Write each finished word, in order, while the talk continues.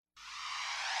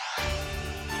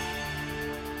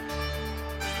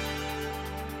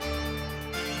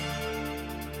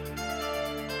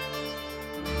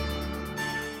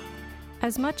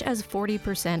As much as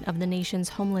 40% of the nation's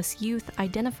homeless youth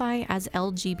identify as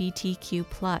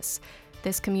LGBTQ+.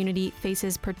 This community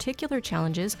faces particular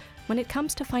challenges when it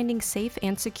comes to finding safe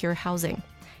and secure housing.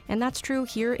 And that's true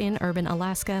here in urban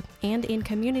Alaska and in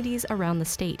communities around the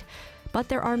state. But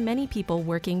there are many people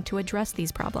working to address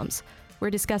these problems.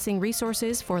 We're discussing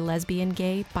resources for lesbian,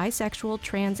 gay, bisexual,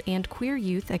 trans, and queer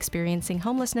youth experiencing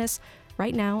homelessness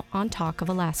right now on Talk of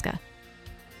Alaska.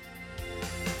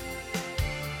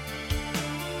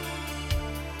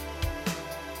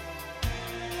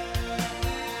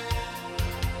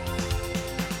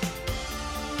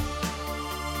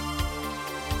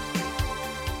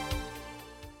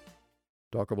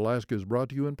 Talk of Alaska is brought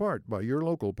to you in part by your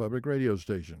local public radio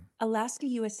station. Alaska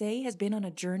USA has been on a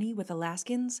journey with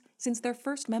Alaskans since their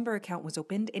first member account was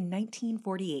opened in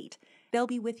 1948. They'll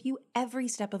be with you every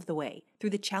step of the way through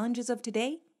the challenges of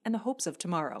today and the hopes of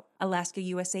tomorrow.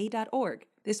 AlaskaUSA.org.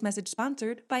 This message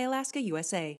sponsored by Alaska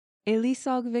USA.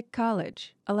 Elisagvik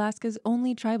College, Alaska's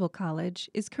only tribal college,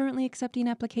 is currently accepting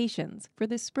applications for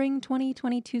the spring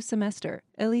 2022 semester.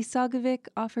 Elisagvik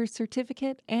offers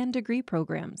certificate and degree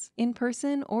programs,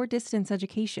 in-person or distance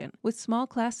education, with small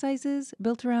class sizes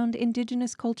built around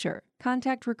Indigenous culture.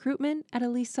 Contact recruitment at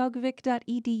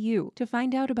elisagvik.edu to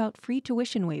find out about free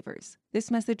tuition waivers.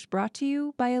 This message brought to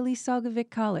you by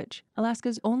Elisagvik College,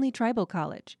 Alaska's only tribal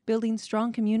college, building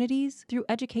strong communities through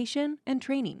education and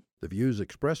training. The views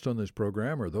expressed on this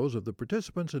program are those of the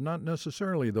participants and not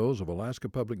necessarily those of Alaska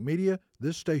Public Media,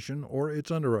 this station, or its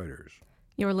underwriters.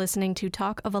 You're listening to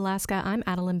Talk of Alaska. I'm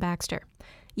Adeline Baxter.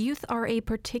 Youth are a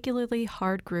particularly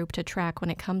hard group to track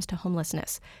when it comes to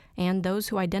homelessness, and those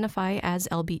who identify as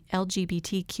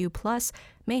LGBTQ+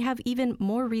 may have even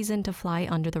more reason to fly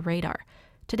under the radar.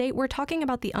 Today, we're talking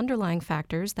about the underlying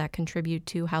factors that contribute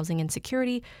to housing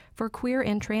insecurity for queer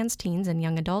and trans teens and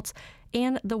young adults,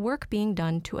 and the work being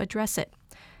done to address it.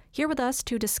 Here with us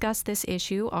to discuss this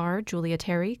issue are Julia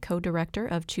Terry, co-director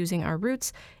of Choosing Our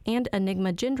Roots, and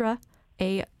Enigma Jindra,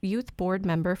 a youth board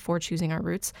member for Choosing Our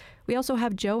Roots. We also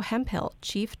have Joe Hemphill,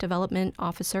 Chief Development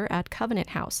Officer at Covenant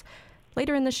House.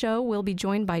 Later in the show, we'll be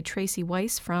joined by Tracy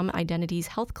Weiss from Identity's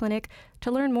Health Clinic to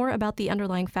learn more about the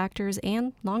underlying factors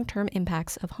and long-term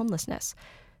impacts of homelessness.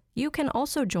 You can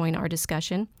also join our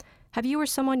discussion. Have you or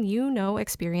someone you know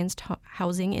experienced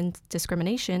housing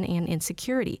discrimination and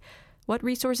insecurity? What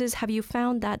resources have you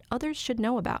found that others should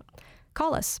know about?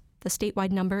 Call us. The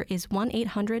statewide number is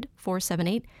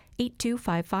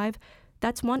 1-800-478-8255.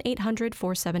 That's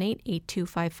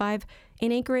 1-800-478-8255.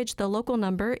 In Anchorage, the local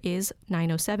number is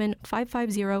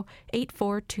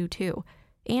 907-550-8422.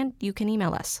 And you can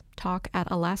email us,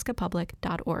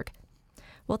 talk@alaskapublic.org.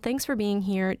 Well, thanks for being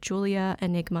here, Julia,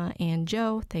 Enigma, and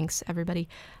Joe. Thanks, everybody.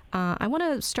 I want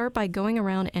to start by going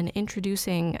around and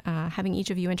introducing, having each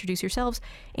of you introduce yourselves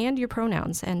and your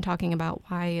pronouns and talking about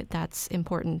why that's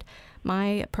important.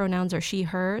 My pronouns are she,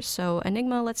 her. So,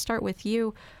 Enigma, let's start with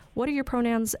you. What are your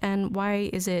pronouns and why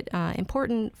is it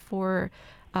important for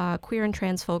queer and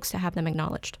trans folks to have them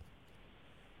acknowledged?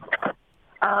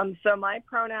 So my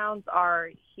pronouns are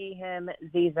he, him,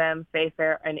 ze, them, they,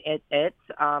 fair, and it.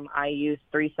 I use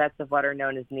 3 sets of what are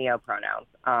known as neo-pronouns,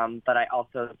 but I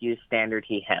also use standard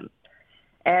he, him.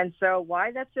 And so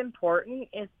why that's important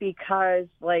is because,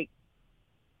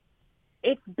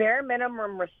 it's bare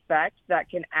minimum respect that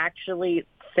can actually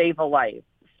save a life.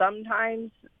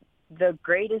 Sometimes the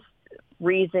greatest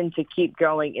reason to keep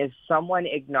going is someone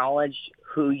acknowledge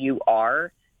who you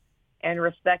are, and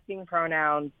respecting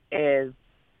pronouns is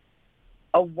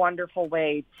a wonderful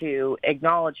way to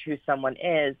acknowledge who someone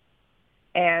is.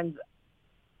 And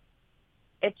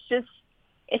it's just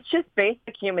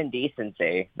basic human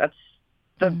decency. That's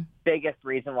the biggest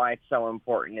reason why it's so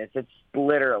important, is it's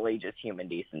literally just human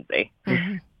decency.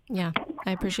 Mm-hmm. Yeah,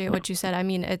 I appreciate what you said. I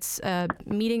mean, it's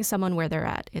meeting someone where they're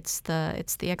at. It's the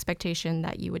expectation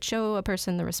that you would show a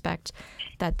person the respect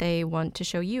that they want to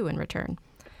show you in return.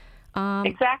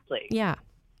 Exactly. Yeah.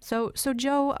 So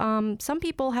Joe, some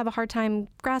people have a hard time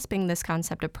grasping this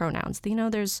concept of pronouns. You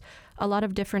know, there's a lot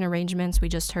of different arrangements. We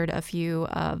just heard a few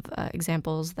of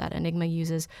examples that Enigma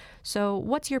uses. So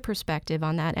what's your perspective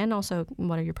on that? And also,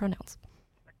 what are your pronouns?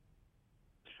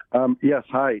 Yes,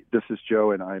 hi, this is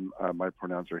Joe, and I'm my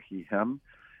pronouns are he, him.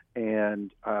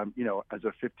 And, as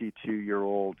a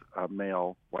 52-year-old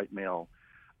male, white male,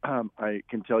 I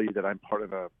can tell you that I'm part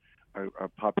of a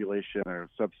population or a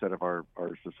subset of our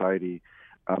society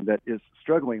that is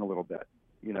struggling a little bit,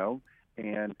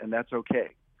 and that's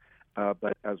okay.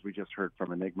 But as we just heard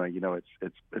from Enigma, it's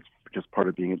just part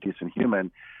of being a decent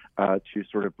human to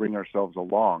sort of bring ourselves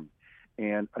along.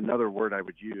 And another word I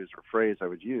would use or phrase I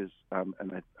would use, and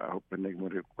I hope Enigma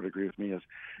would agree with me, is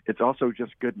it's also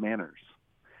just good manners.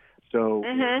 So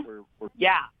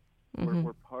we're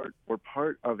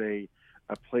part of a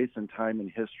place and time in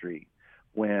history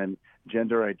when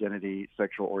gender identity,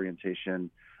 sexual orientation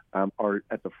are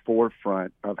at the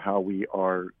forefront of how we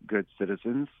are good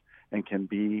citizens and can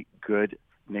be good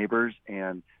neighbors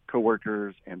and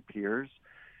coworkers and peers.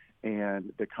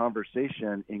 And the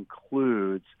conversation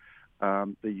includes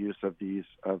the use of these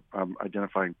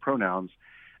identifying pronouns.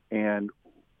 And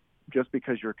just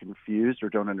because you're confused or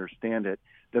don't understand it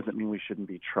doesn't mean we shouldn't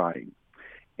be trying.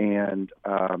 And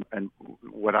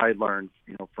what I learned,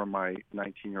 from my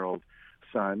 19-year-old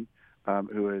son,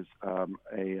 who is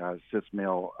a cis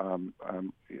male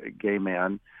gay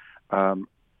man,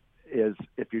 is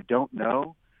if you don't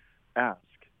know, ask.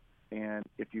 And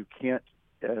if you can't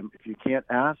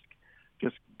ask,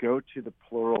 just go to the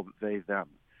plural they them,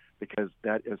 because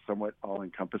that is somewhat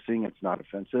all-encompassing. It's not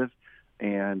offensive,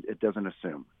 and it doesn't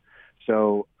assume.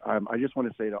 So I just want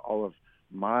to say to all of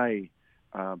my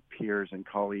peers and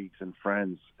colleagues and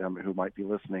friends who might be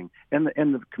listening, and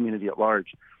the community at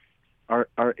large,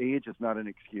 our age is not an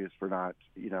excuse for not,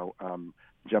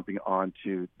 jumping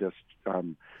onto this a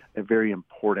very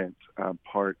important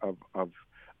part of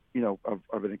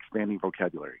an expanding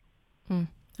vocabulary.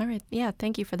 All right. Yeah,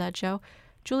 thank you for that, Joe.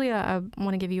 Julia, I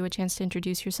want to give you a chance to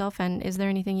introduce yourself, and is there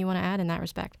anything you want to add in that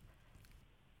respect?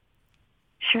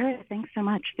 Sure. Thanks so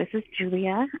much. This is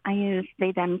Julia. I use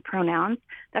they, them pronouns.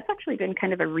 That's actually been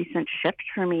kind of a recent shift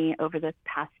for me over this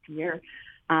past year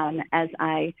as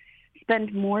I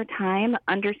spend more time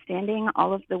understanding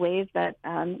all of the ways that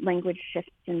language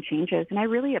shifts and changes. And I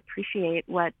really appreciate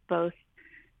what both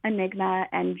Enigma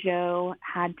and Joe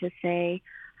had to say.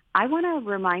 I want to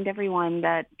remind everyone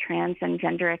that trans and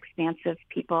gender expansive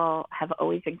people have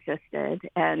always existed.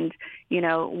 And,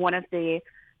 one of the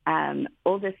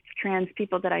oldest trans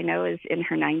people that I know is in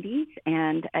her 90s.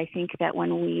 And I think that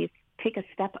when we take a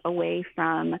step away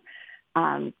from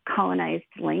colonized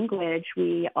language,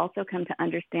 we also come to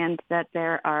understand that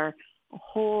there are a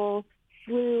whole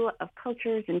slew of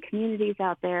cultures and communities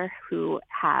out there who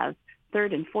have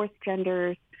third and fourth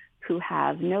genders, who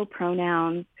have no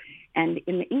pronouns. And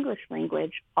in the English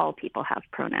language, all people have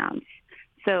pronouns.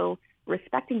 So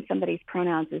respecting somebody's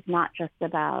pronouns is not just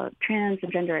about trans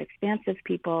and gender expansive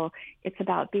people. It's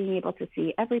about being able to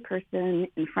see every person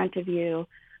in front of you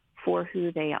for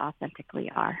who they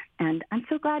authentically are. And I'm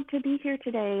so glad to be here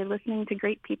today listening to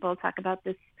great people talk about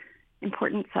this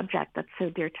important subject that's so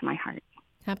dear to my heart.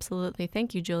 Absolutely.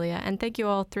 Thank you, Julia. And thank you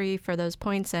all three for those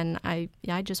points. And I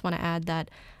just want to add that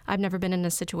I've never been in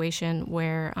a situation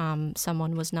where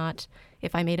someone was not,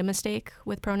 if I made a mistake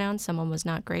with pronouns, someone was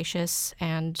not gracious.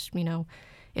 And,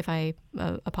 if I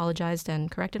apologized and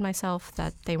corrected myself,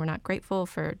 that they were not grateful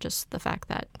for just the fact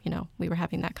that, we were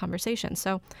having that conversation.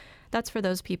 So that's for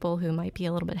those people who might be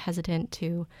a little bit hesitant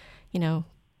to,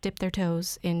 dip their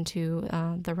toes into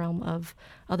the realm of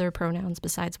other pronouns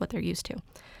besides what they're used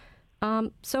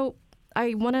to. So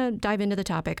I want to dive into the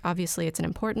topic. Obviously, it's an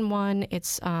important one.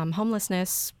 It's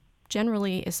homelessness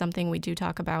generally is something we do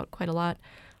talk about quite a lot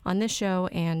on this show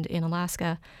and in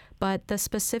Alaska. But the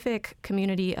specific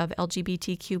community of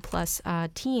LGBTQ plus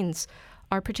teens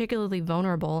are particularly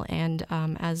vulnerable and,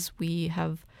 as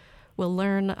we'll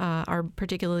learn, are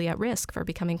particularly at risk for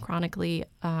becoming chronically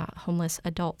homeless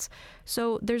adults.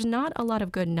 So there's not a lot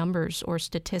of good numbers or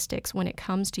statistics when it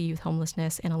comes to youth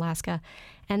homelessness in Alaska.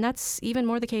 And that's even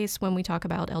more the case when we talk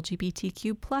about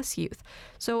LGBTQ plus youth.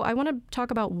 So I want to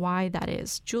talk about why that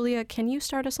is. Julia, can you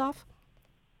start us off?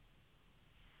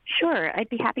 Sure, I'd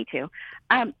be happy to.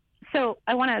 So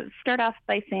I want to start off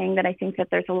by saying that I think that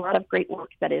there's a lot of great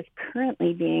work that is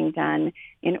currently being done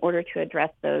in order to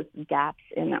address those gaps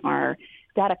in our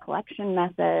data collection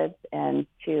methods and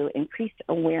to increase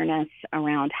awareness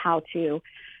around how to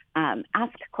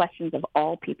ask questions of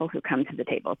all people who come to the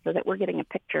table so that we're getting a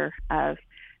picture of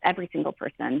every single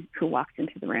person who walks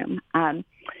into the room.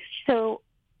 So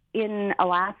in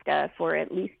Alaska, for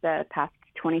at least the past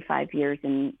 25 years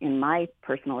in my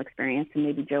personal experience, and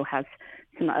maybe Joe has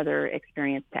some other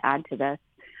experience to add to this,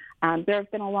 there have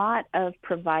been a lot of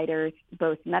providers,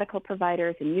 both medical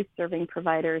providers and youth-serving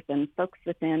providers and folks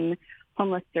within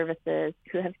homeless services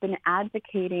who have been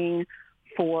advocating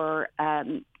for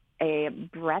a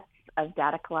breadth of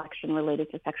data collection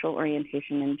related to sexual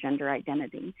orientation and gender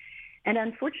identity. And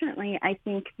unfortunately, I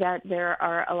think that there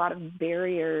are a lot of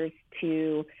barriers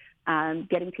to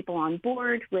getting people on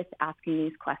board with asking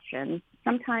these questions.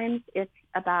 Sometimes it's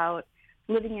about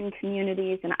living in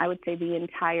communities, and I would say the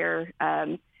entire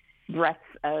breadth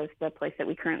of the place that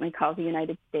we currently call the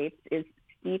United States is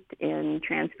steeped in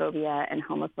transphobia and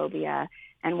homophobia.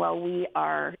 And while we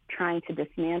are trying to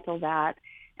dismantle that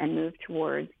and move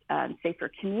towards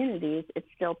safer communities, it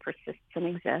still persists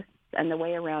and exists. And the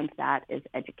way around that is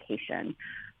education.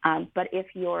 But if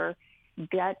your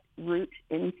gut root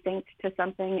instinct to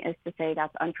something is to say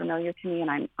that's unfamiliar to me and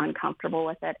I'm uncomfortable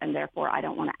with it, and therefore I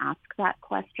don't want to ask that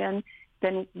question,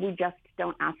 then we just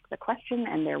don't ask the question,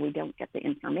 and there we don't get the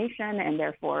information, and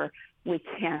therefore we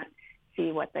can't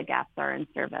see what the gaps are in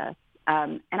service.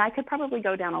 And I could probably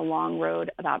go down a long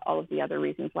road about all of the other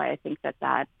reasons why I think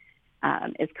that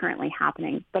is currently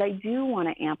happening. But I do want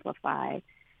to amplify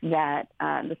that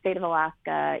the state of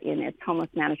Alaska, in its homeless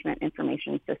management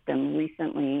information system,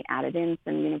 recently added in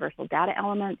some universal data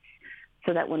elements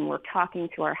so that when we're talking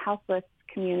to our houseless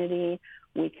community,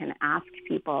 we can ask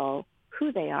people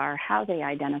who they are, how they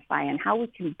identify, and how we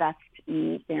can best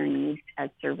meet their needs as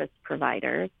service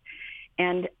providers.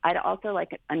 And I'd also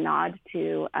like a nod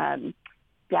to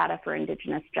data for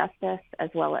Indigenous justice, as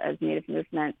well as Native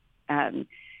movement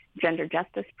gender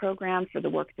justice programs for the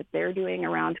work that they're doing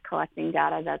around collecting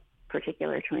data that's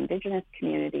particular to Indigenous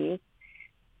communities.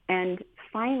 And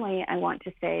finally, I want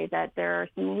to say that there are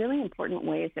some really important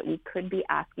ways that we could be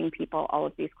asking people all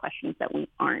of these questions that we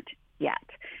aren't yet.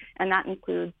 And that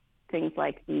includes things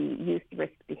like the Youth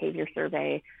Risk Behavior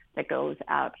Survey that goes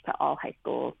out to all high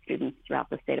school students throughout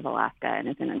the state of Alaska and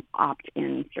is an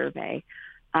opt-in survey.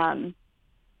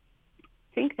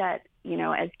 Think that,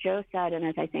 as Joe said, and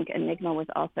as I think Enigma was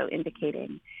also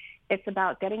indicating, it's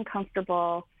about getting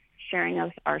comfortable sharing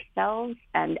of ourselves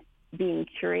and being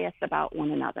curious about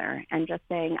one another and just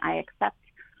saying, I accept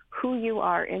who you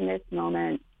are in this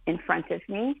moment in front of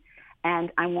me,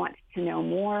 and I want to know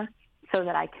more so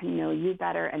that I can know you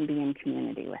better and be in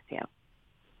community with you.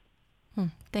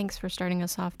 Thanks for starting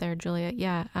us off there, Julia.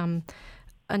 Yeah.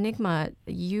 Enigma,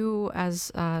 you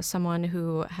as someone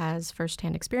who has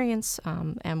firsthand experience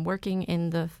and working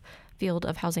in the field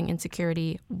of housing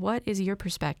insecurity, what is your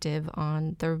perspective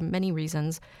on the many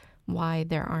reasons why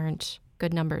there aren't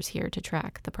good numbers here to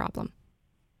track the problem?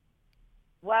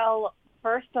 Well,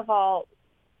 first of all,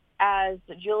 as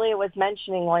Julia was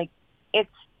mentioning,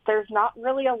 there's not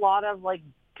really a lot of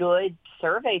good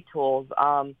survey tools.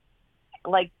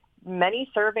 Many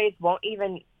surveys won't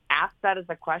even ask that as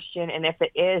a question, and if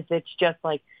it is, it's just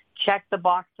check the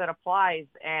box that applies,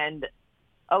 and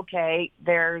okay,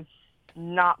 there's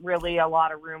not really a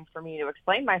lot of room for me to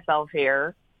explain myself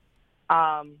here.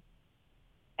 And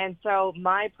so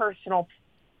my personal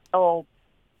thought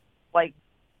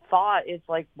is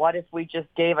what if we just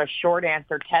gave a short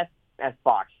answer test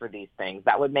box for these things?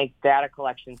 That would make data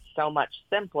collection so much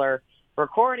simpler.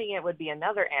 Recording it would be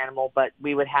another animal, but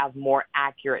we would have more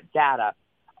accurate data.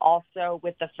 Also,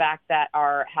 with the fact that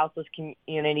our houseless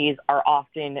communities are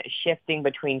often shifting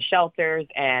between shelters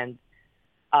and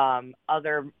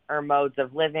other modes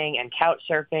of living and couch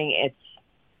surfing, it's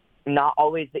not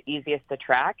always the easiest to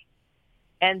track.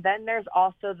 And then there's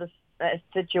also the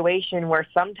situation where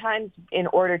sometimes in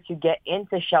order to get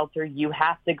into shelter, you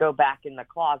have to go back in the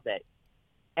closet.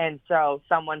 And so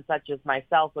someone such as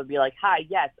myself would be like, hi,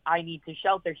 yes, I need to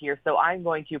shelter here, so I'm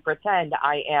going to pretend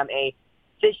I am a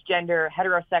cisgender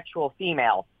heterosexual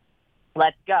female.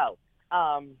 Let's go.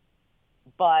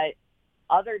 But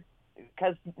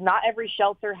because not every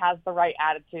shelter has the right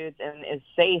attitudes and is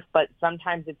safe, but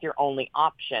sometimes it's your only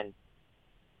option.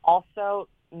 Also,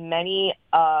 many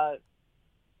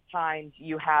times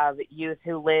you have youth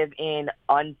who live in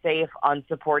unsafe,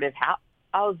 unsupportive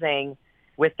housing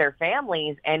with their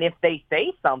families, and if they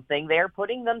say something, they're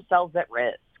putting themselves at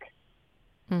risk.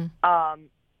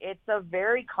 It's a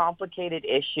very complicated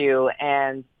issue,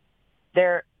 and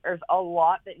there's a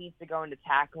lot that needs to go into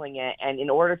tackling it. And in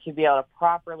order to be able to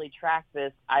properly track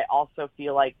this, I also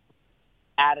feel like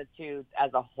attitudes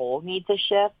as a whole need to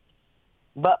shift.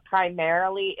 But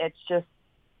primarily, it's just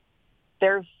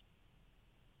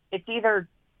it's either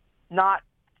not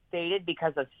stated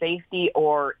because of safety,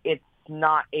 or it's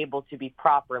not able to be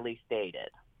properly stated.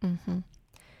 Mm-hmm.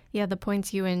 Yeah, the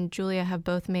points you and Julia have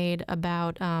both made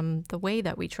about the way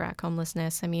that we track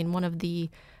homelessness. I mean, one of the,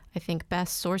 I think,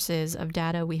 best sources of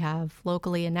data we have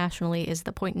locally and nationally is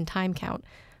the point-in-time count,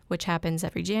 which happens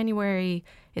every January.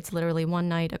 It's literally one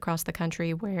night across the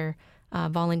country where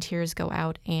volunteers go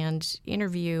out and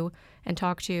interview and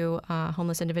talk to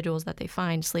homeless individuals that they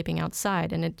find sleeping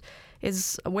outside. And it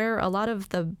is where a lot of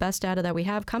the best data that we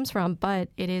have comes from, but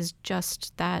it is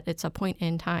just that it's a point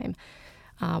in time,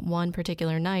 one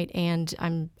particular night.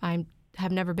 And I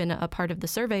have never been a part of the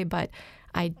survey, but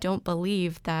I don't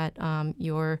believe that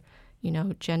your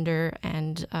gender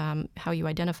and how you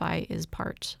identify is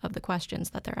part of the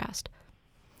questions that they're asked.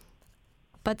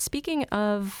 But speaking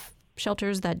of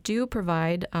shelters that do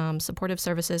provide supportive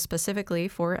services specifically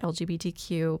for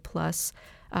LGBTQ plus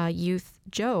youth,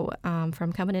 Joe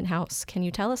from Covenant House, can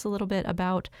you tell us a little bit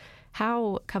about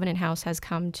how Covenant House has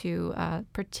come to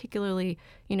particularly,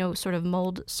 sort of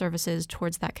mold services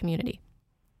towards that community?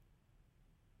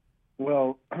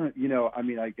 Well, I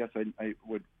guess I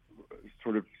would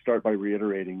sort of start by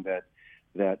reiterating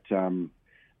that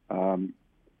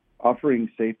offering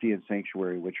safety and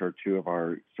sanctuary, which are two of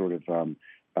our sort of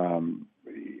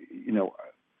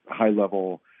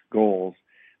high-level goals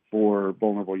for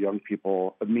vulnerable young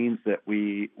people, means that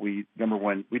we number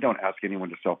one, we don't ask anyone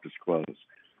to self-disclose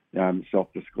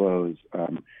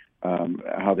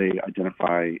how they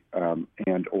identify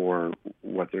and or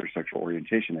what their sexual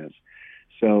orientation is.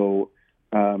 So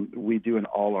we do an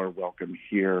all are welcome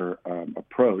here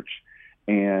approach,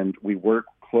 and we work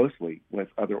closely with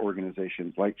other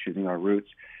organizations like Choosing Our Roots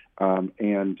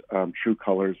and True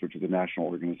Colors, which is a national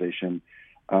organization,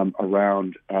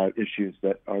 around issues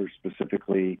that are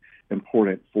specifically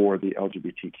important for the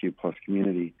LGBTQ plus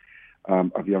community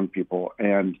of young people.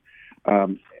 And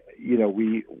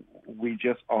we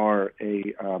just are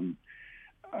an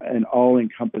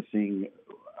all-encompassing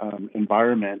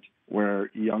environment where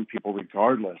young people,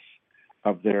 regardless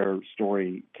of their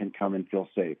story, can come and feel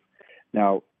safe.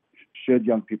 Now, should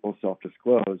young people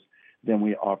self-disclose, then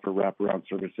we offer wraparound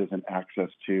services and access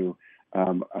to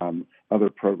other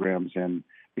programs and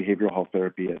behavioral health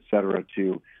therapy, et cetera,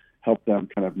 to help them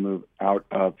kind of move out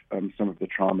of some of the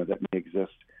trauma that may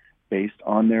exist based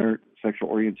on their sexual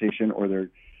orientation or their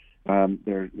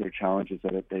challenges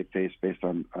that they face based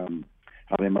on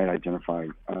how they might identify.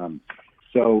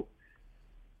 So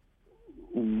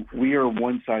we are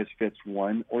one size fits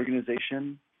one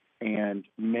organization, and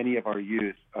many of our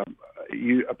youth,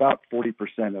 about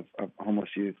 40% of homeless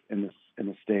youth in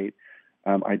the state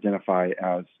identify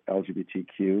as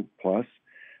LGBTQ plus.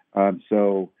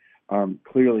 So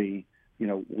clearly,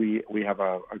 we have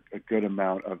a good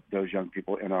amount of those young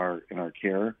people in our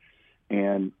care,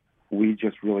 and we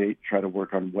just really try to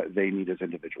work on what they need as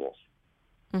individuals.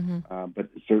 Mm-hmm. But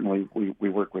certainly, we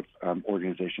work with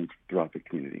organizations throughout the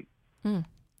community. Mm.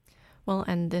 Well,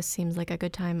 and this seems like a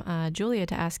good time, Julia,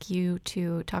 to ask you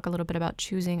to talk a little bit about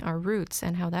Choosing Our Roots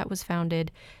and how that was founded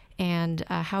and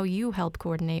how you help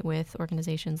coordinate with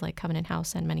organizations like Covenant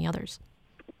House and many others.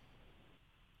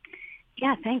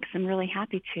 Yeah, thanks. I'm really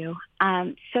happy to.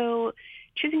 So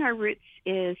Choosing Our Roots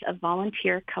is a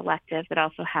volunteer collective that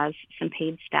also has some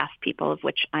paid staff people, of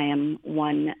which I am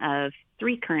one of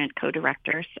 3 current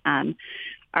co-directors.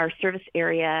 Our service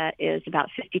area is about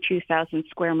 52,000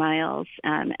 square miles,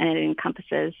 and it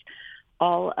encompasses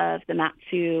all of the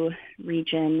Mat-Su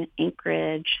region,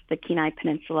 Anchorage, the Kenai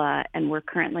Peninsula, and we're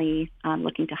currently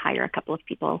looking to hire a couple of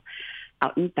people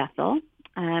out in Bethel.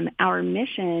 Our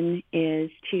mission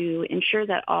is to ensure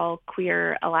that all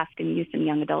queer Alaskan youth and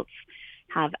young adults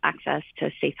have access to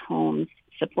safe homes,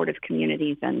 supportive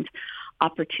communities, and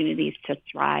opportunities to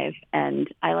thrive. And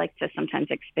I like to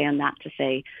sometimes expand that to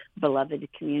say beloved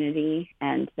community,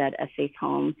 and that a safe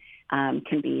home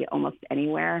can be almost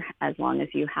anywhere as long as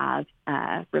you have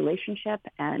a relationship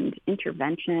and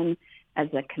intervention as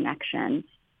a connection.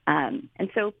 And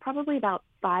so probably about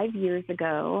 5 years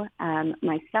ago,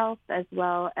 myself as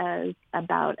well as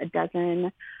about a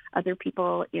dozen other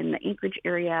people in the Anchorage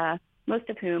area, most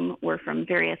of whom were from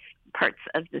various parts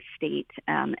of the state,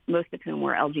 most of whom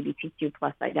were LGBTQ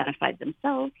plus identified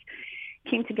themselves,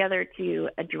 came together to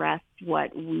address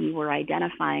what we were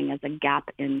identifying as a gap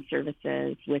in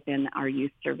services within our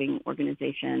youth serving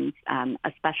organizations,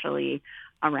 especially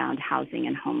around housing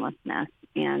and homelessness.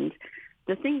 And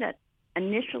the thing that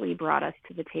initially brought us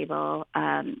to the table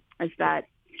is that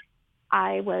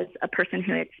I was a person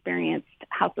who experienced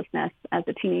houselessness as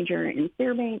a teenager in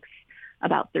Fairbanks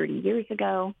about 30 years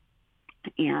ago.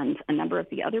 And a number of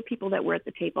the other people that were at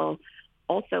the table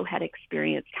also had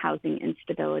experienced housing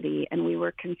instability. And we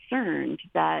were concerned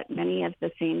that many of the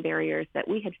same barriers that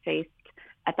we had faced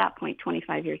at that point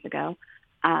 25 years ago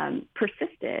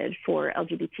persisted for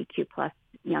LGBTQ plus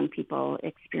young people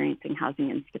experiencing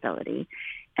housing instability.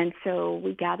 And so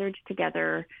we gathered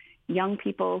together young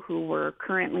people who were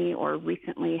currently or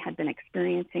recently had been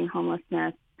experiencing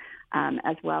homelessness,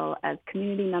 as well as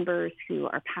community members who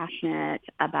are passionate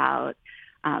about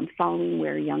following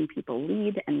where young people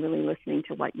lead and really listening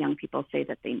to what young people say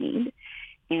that they need.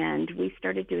 And we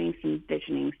started doing some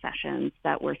visioning sessions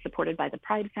that were supported by the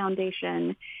Pride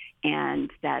Foundation and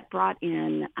that brought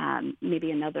in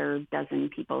maybe another dozen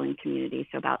people in community,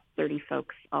 so about 30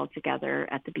 folks altogether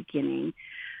at the beginning.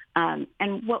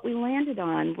 And what we landed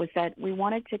on was that we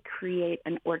wanted to create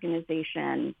an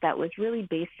organization that was really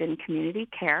based in community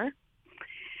care,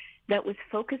 that was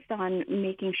focused on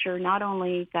making sure not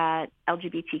only that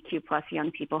LGBTQ plus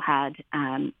young people had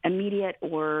immediate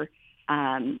or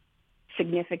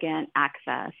significant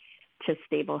access to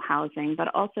stable housing,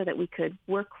 but also that we could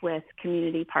work with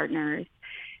community partners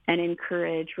and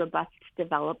encourage robust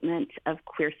development of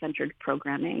queer-centered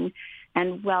programming.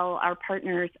 And while our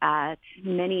partners at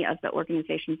many of the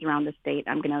organizations around the state,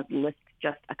 I'm going to list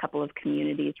just a couple of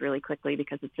communities really quickly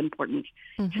because it's important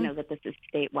to know that this is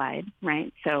statewide,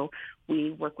 right? So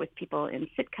we work with people in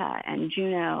Sitka and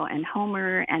Juneau and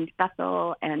Homer and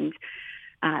Bethel and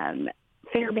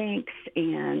Fairbanks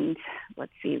and,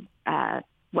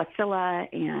 Wasilla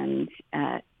and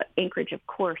Anchorage, of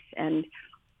course. And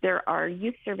there are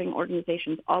youth-serving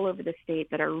organizations all over the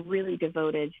state that are really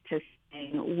devoted to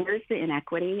saying, where's the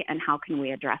inequity and how can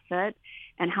we address it?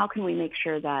 And how can we make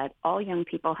sure that all young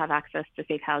people have access to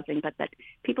safe housing, but that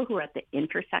people who are at the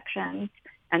intersections,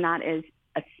 and that is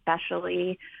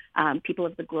especially people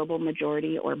of the global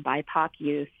majority or BIPOC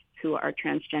youth who are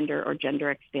transgender or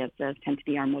gender expansive, tend to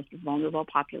be our most vulnerable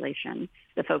population,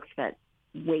 the folks that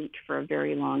wait for a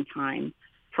very long time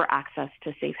for access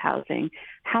to safe housing.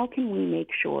 How can we make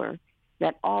sure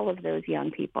that all of those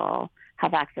young people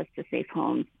have access to safe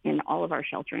homes in all of our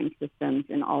sheltering systems,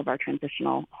 in all of our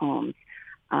transitional homes,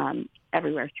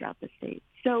 everywhere throughout the state?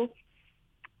 So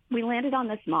we landed on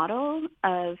this model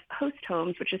of host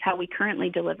homes, which is how we currently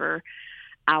deliver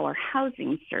our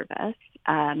housing service.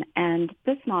 And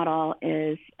this model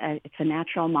is it's a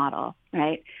natural model,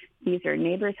 right? These are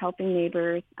neighbors helping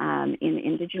neighbors in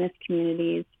Indigenous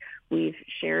communities. We've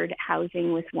shared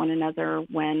housing with one another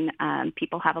when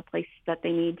people have a place that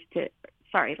they need to,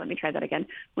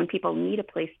 when people need a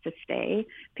place to stay,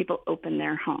 people open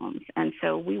their homes. And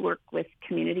so we work with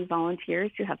community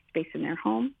volunteers who have space in their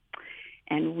home,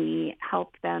 and we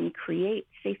help them create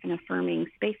safe and affirming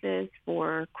spaces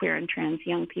for queer and trans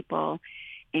young people.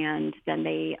 And then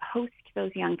they host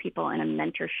those young people in a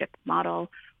mentorship model,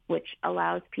 which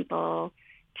allows people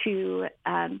to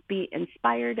be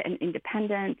inspired and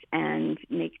independent and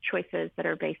make choices that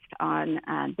are based on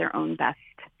their own best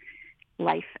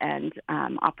life and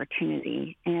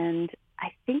opportunity. And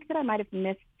I think that I might have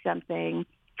missed something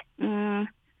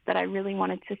that I really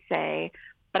wanted to say,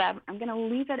 but I'm going to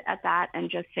leave it at that and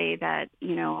just say that,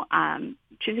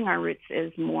 Choosing Our Roots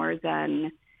is more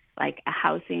than like a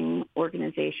housing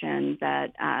organization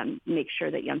that makes sure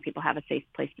that young people have a safe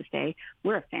place to stay.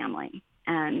 We're a family,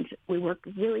 and we work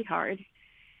really hard.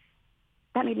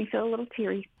 That made me feel a little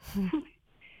teary.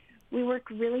 We work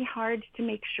really hard to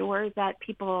make sure that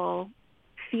people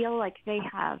feel like they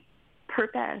have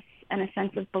purpose and a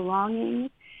sense of belonging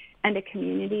and a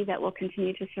community that will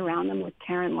continue to surround them with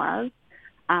care and love,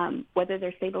 whether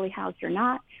they're stably housed or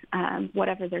not,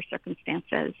 whatever their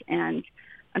circumstances. And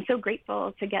I'm so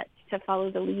grateful to get to follow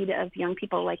the lead of young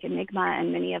people like Enigma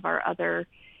and many of our other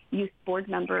youth board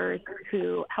members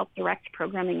who help direct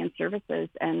programming and services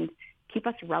and keep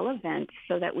us relevant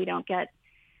so that we don't get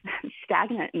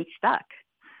stagnant and stuck.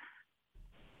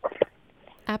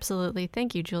 Absolutely.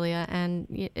 Thank you, Julia. And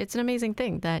it's an amazing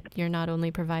thing that you're not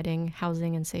only providing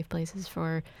housing and safe places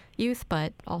for youth,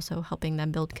 but also helping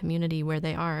them build community where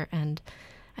they are. And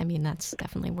I mean, that's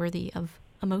definitely worthy of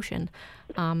emotion.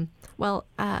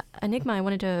 Enigma, I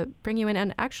wanted to bring you in.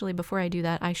 And actually, before I do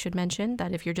that, I should mention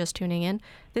that if you're just tuning in,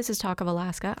 this is Talk of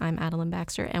Alaska. I'm Adeline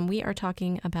Baxter, and we are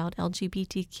talking about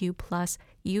LGBTQ plus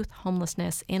youth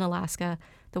homelessness in Alaska,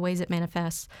 the ways it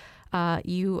manifests.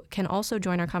 You can also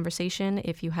join our conversation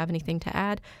if you have anything to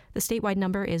add. The statewide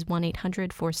number is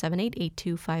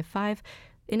 1-800-478-8255.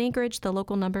 In Anchorage, the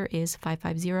local number is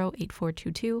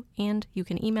 550-8422, and you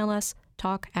can email us,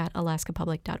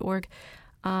 talk@alaskapublic.org.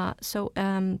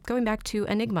 Going back to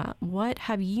Enigma, what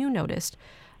have you noticed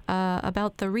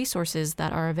about the resources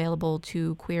that are available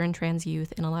to queer and trans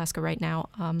youth in Alaska right now?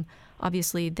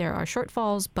 Obviously, there are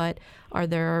shortfalls, but are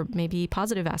there maybe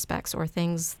positive aspects or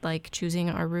things like Choosing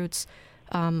Our Roots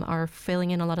are filling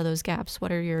in a lot of those gaps?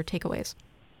 What are your takeaways?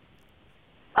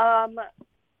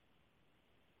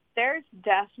 There's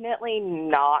definitely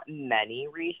not many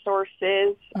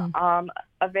resources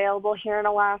available here in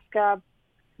Alaska,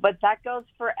 but that goes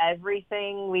for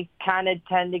everything. We kind of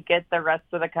tend to get the rest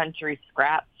of the country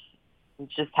scraps.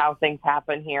 It's just how things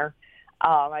happen here,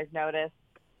 I've noticed.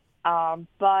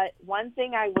 But one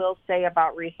thing I will say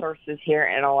about resources here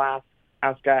in Alaska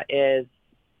Alaska, is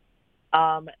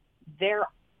there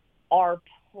are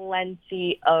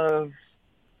plenty of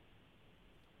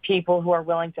people who are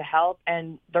willing to help,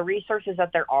 and the resources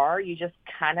that there are, you just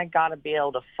kind of got to be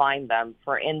able to find them.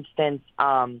 For instance,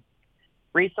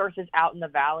 resources out in the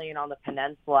valley and on the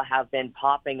peninsula have been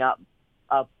popping up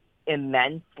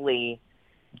immensely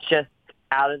just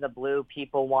out of the blue,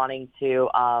 people wanting to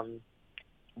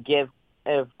give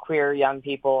queer young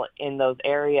people in those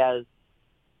areas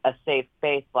a safe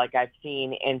space. Like I've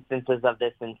seen instances of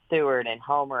this in Seward and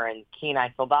Homer and Kenai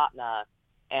Soldotna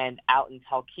and out in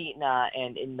Talkeetna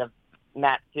and in the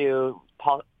Matsu,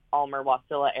 Palmer,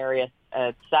 Wasilla area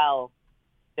itself.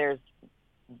 There's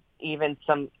even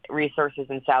some resources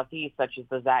in Southeast, such as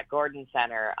the Zach Gordon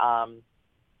Center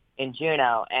in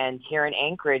Juneau. And here in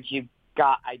Anchorage, you've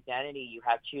got Identity, you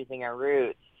have Choosing Our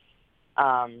Roots.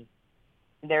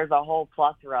 There's a whole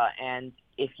plethora, and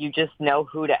if you just know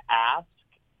who to ask,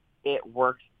 it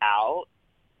works out.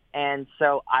 And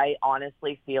so I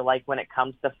honestly feel like when it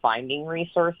comes to finding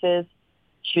resources,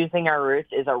 Choosing Our Roots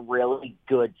is a really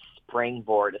good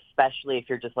springboard, especially if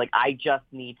you're just like, I just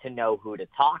need to know who to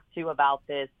talk to about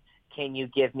this. Can you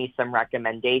give me some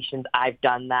recommendations? I've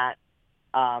done that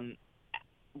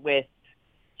with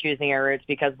Choosing Our Roots,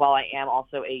 because while I am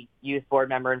also a youth board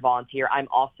member and volunteer, I'm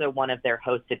also one of their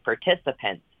hosted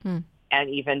participants. And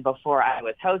even before I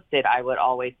was hosted, I would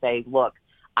always say, look,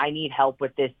 I need help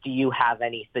with this. Do you have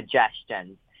any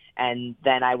suggestions? And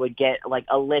then I would get like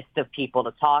a list of people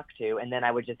to talk to, and then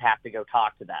I would just have to go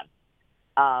talk to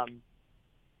them.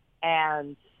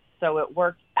 And so it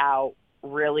works out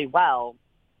really well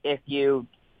if you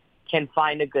can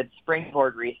find a good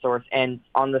springboard resource. And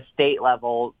on the state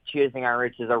level, Choosing Our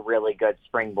Roots is a really good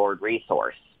springboard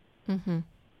resource. Mm-hmm.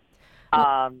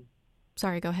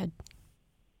 Sorry, go ahead.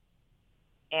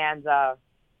 And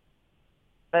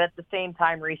but at the same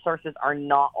time, resources are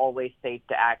not always safe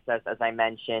to access. As I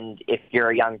mentioned, if you're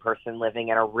a young person living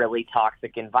in a really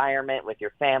toxic environment with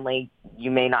your family,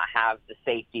 you may not have the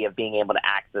safety of being able to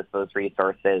access those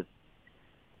resources.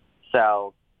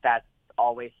 So that's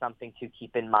always something to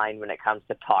keep in mind when it comes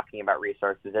to talking about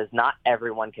resources, is not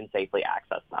everyone can safely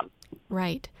access them.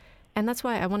 Right. And that's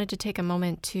why I wanted to take a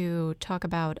moment to talk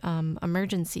about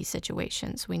emergency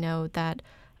situations. We know that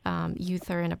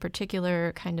youth are in a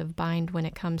particular kind of bind when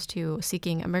it comes to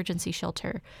seeking emergency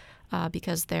shelter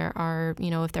because there are,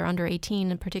 if they're under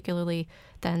 18 particularly,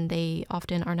 then they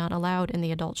often are not allowed in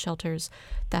the adult shelters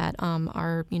that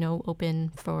are, open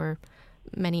for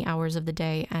many hours of the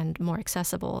day and more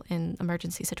accessible in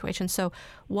emergency situations. So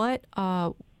what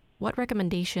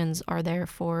recommendations are there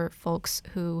for folks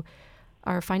who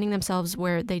are finding themselves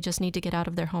where they just need to get out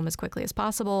of their home as quickly as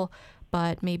possible,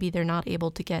 but maybe they're not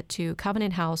able to get to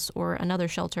Covenant House or another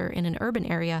shelter in an urban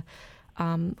area?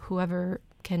 Whoever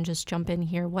can just jump in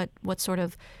here. What sort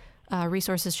of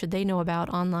resources should they know about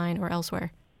online or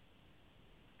elsewhere?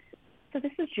 So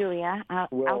this is Julia.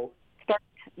 I'll start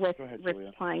with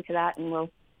replying to that, and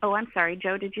we'll... Oh, I'm sorry.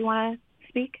 Joe, did you want to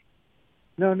speak?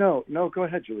 No, go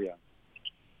ahead, Julia.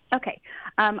 Okay.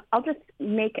 I'll just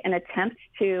make an attempt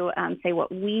to say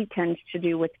what we tend to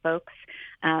do with folks,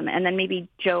 and then maybe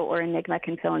Joe or Enigma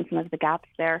can fill in some of the gaps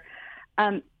there.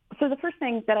 So the first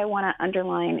thing that I want to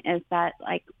underline is that,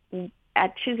 like,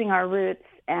 at Choosing Our Roots,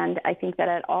 and I think that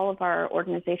at all of our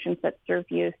organizations that serve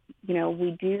youth,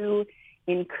 we do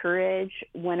encourage,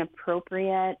 when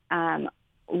appropriate,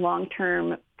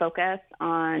 long-term focus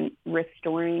on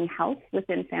restoring health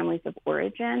within families of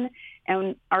origin.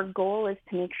 And our goal is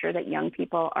to make sure that young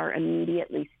people are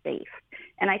immediately safe.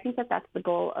 And I think that that's the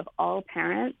goal of all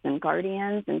parents and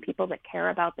guardians and people that care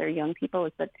about their young people,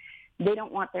 is that they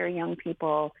don't want their young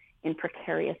people in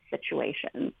precarious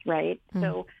situations, right?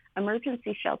 So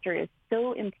emergency shelter is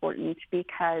so important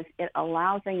because it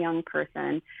allows a young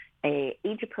person a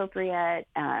age-appropriate,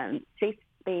 safe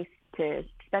space to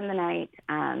spend the night,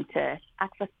 to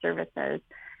access services,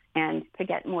 and to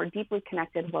get more deeply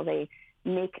connected while they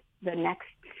make the next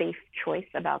safe choice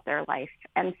about their life.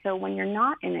 And so when you're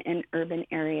not in an urban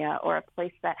area or a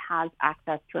place that has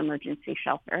access to emergency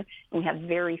shelter, and we have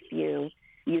very few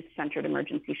youth-centered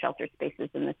emergency shelter spaces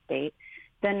in the state,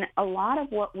 then a lot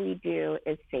of what we do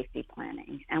is safety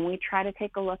planning. And we try to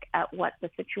take a look at what the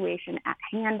situation at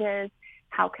hand is.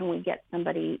 How can we get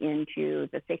somebody into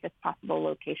the safest possible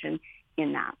location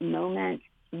in that moment?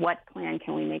 What plan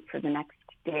can we make for the next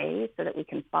day so that we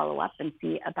can follow up and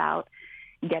see about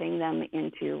getting them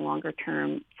into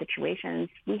longer-term situations?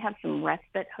 We have some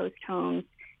respite host homes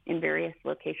in various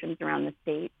locations around the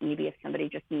state, maybe if somebody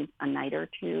just needs a night or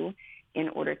two in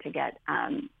order to get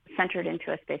centered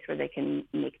into a space where they can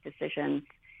make decisions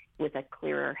with a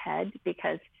clearer head.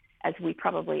 Because as we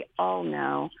probably all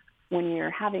know, when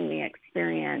you're having the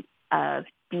experience of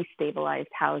destabilized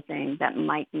housing that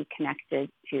might be connected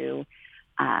to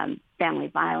family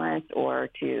violence or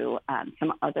to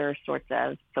some other sorts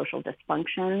of social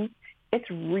dysfunctions, it's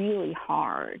really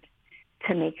hard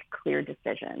to make clear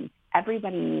decisions.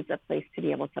 Everybody needs a place to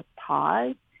be able to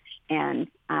pause and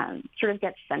sort of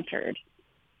get centered.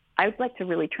 I would like to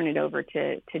really turn it over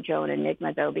to Joe and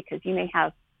Enigma, though, because you may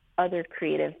have other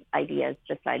creative ideas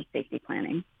besides safety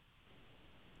planning.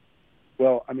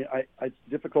 Well, I mean, it's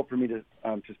difficult for me to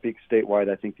speak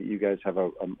statewide. I think that you guys have a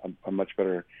much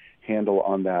better handle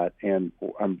on that, and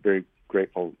I'm very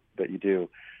grateful that you do.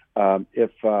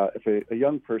 If a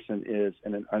young person is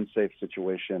in an unsafe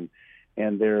situation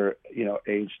and they're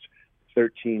aged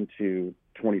 13 to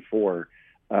 24,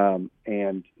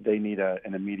 and they need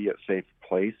an immediate safe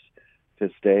place to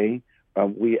stay,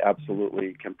 we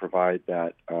absolutely can provide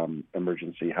that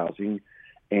emergency housing,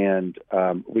 and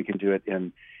we can do it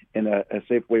in a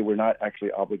safe way. We're not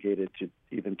actually obligated to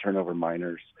even turn over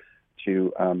minors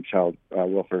to child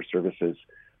welfare services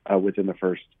within the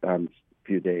first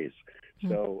few days.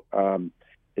 So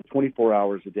it's 24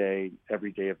 hours a day,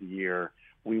 every day of the year.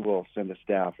 We will send a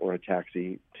staff or a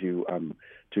taxi to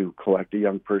collect a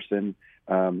young person,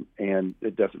 and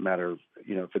it doesn't matter,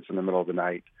 if it's in the middle of the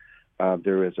night.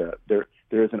 There is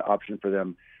an option for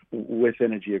them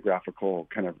within a geographical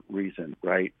kind of reason,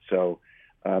 right? So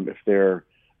if they're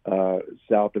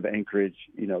south of Anchorage,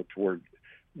 toward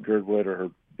Girdwood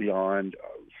or beyond,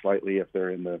 slightly if they're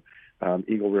in the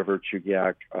Eagle River,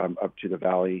 Chugiak, up to the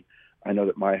valley. I know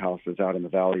that my house is out in the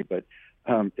valley, but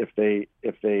if they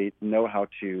know how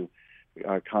to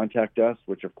contact us,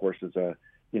 which of course is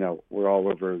we're all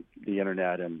over the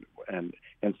internet and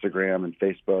Instagram and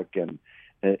Facebook, and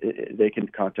they can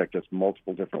contact us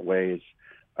multiple different ways.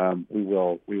 We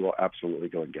will absolutely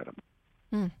go and get them.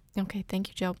 Okay, thank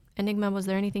you, Joe. Enigma, was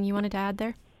there anything you wanted to add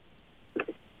there?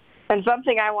 And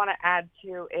something I want to add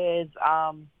too is,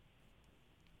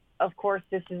 of course,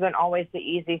 this isn't always the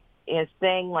easiest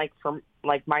thing. Like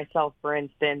myself, for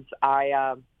instance,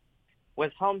 I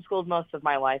was homeschooled most of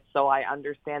my life, so I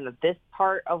understand that this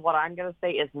part of what I'm going to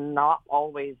say is not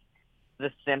always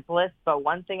the simplest. But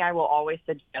one thing I will always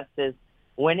suggest is,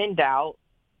 when in doubt,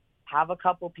 have a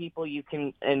couple people you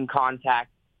can in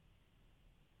contact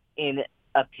in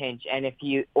a pinch, and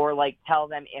tell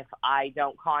them, if I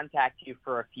don't contact you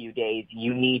for a few days,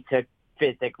 you need to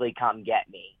physically come get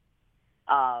me.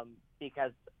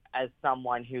 Because as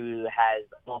someone who has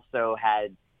also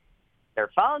had their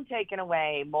phone taken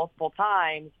away multiple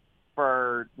times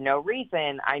for no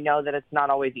reason, I know that it's not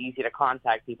always easy to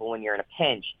contact people when you're in a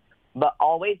pinch. But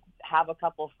always have a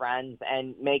couple friends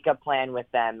and make a plan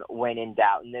with them when in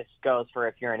doubt. And this goes for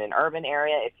if you're in an urban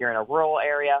area, if you're in a rural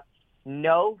area.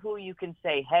 Know who you can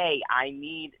say, hey, I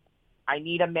need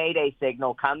a Mayday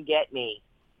signal. Come get me.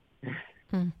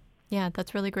 Yeah,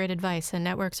 that's really great advice. And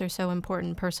networks are so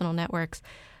important, personal networks.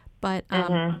 But,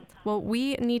 well,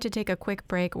 we need to take a quick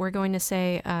break. We're going to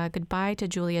say goodbye to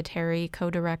Julia Terry,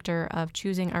 co-director of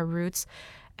Choosing Our Roots.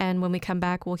 And when we come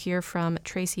back, we'll hear from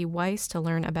Tracy Weiss to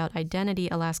learn about Identity,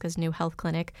 Alaska's new health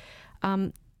clinic.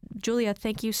 Julia,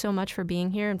 thank you so much for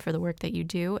being here and for the work that you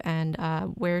do. And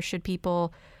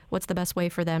what's the best way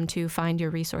for them to find your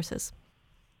resources?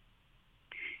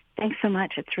 Thanks so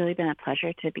much. It's really been a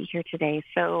pleasure to be here today.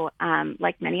 So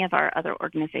like many of our other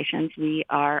organizations, we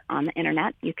are on the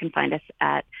internet. You can find us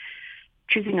at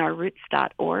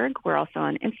choosingourroots.org. We're also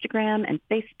on Instagram and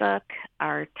Facebook.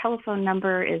 Our telephone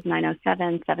number is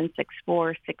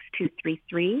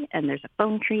 907-764-6233, and there's a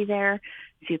phone tree there,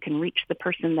 so you can reach the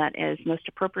person that is most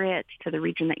appropriate to the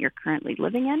region that you're currently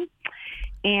living in.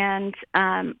 And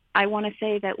I want to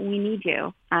say that we need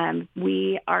you.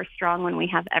 We are strong when we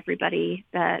have everybody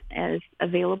that is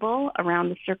available around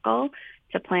the circle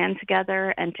to plan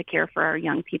together and to care for our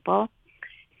young people.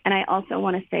 And I also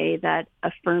want to say that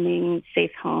affirming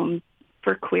safe homes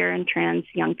for queer and trans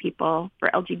young people, for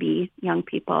LGBT young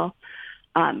people,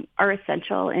 are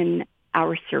essential in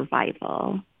our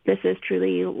survival. This is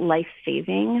truly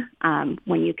life-saving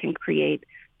when you can create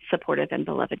supportive and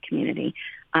beloved community.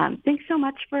 Thanks so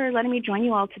much for letting me join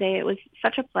you all today. It was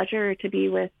such a pleasure to be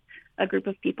with a group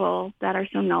of people that are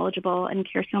so knowledgeable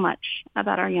and care so much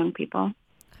about our young people.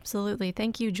 Absolutely.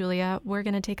 Thank you, Julia. We're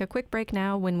going to take a quick break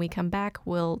now. When we come back,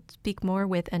 we'll speak more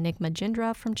with Enigma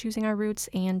Jindra from Choosing Our Roots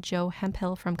and Joe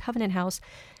Hemphill from Covenant House.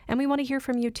 And we want to hear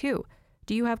from you, too.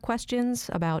 Do you have questions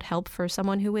about help for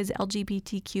someone who is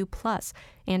LGBTQ+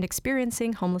 and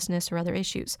experiencing homelessness or other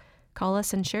issues? Call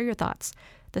us and share your thoughts.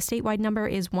 The statewide number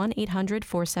is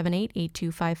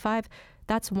 1-800-478-8255.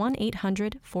 That's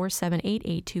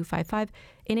 1-800-478-8255.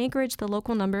 In Anchorage, the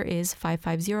local number is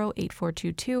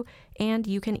 550-8422, and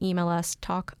you can email us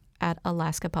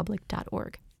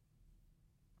talk@alaskapublic.org.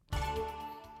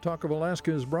 Talk of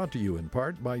Alaska is brought to you in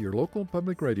part by your local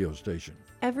public radio station.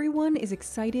 Everyone is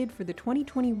excited for the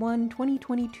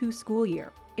 2021-2022 school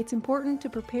year. It's important to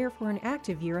prepare for an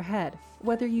active year ahead,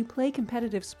 whether you play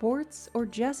competitive sports or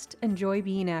just enjoy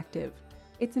being active.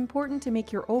 It's important to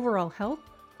make your overall health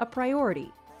a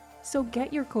priority. So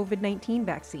get your COVID-19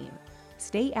 vaccine.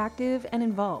 Stay active and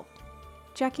involved.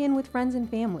 Check in with friends and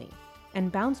family,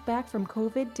 and bounce back from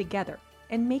COVID together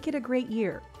and make it a great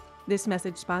year. This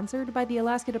message sponsored by the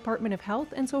Alaska Department of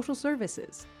Health and Social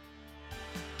Services.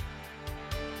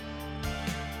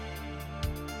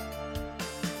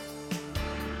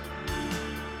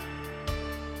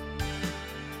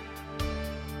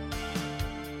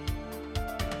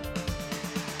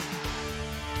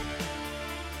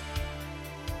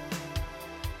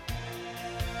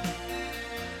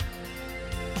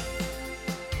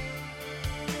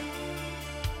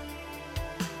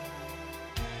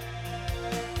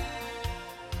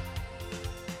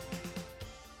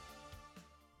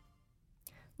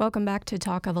 Welcome back to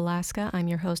Talk of Alaska. I'm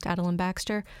your host, Adeline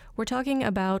Baxter. We're talking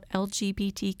about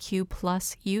LGBTQ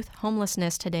plus youth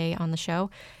homelessness today on the show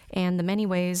and the many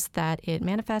ways that it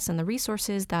manifests and the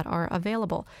resources that are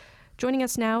available. Joining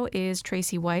us now is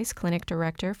Tracy Weiss, Clinic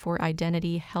Director for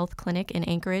Identity Health Clinic in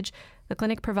Anchorage. The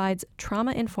clinic provides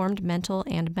trauma-informed mental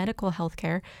and medical health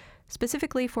care,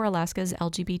 specifically for Alaska's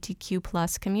LGBTQ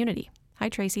plus community. Hi,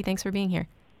 Tracy. Thanks for being here.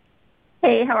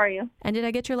 Hey, how are you? And did I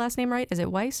get your last name right? Is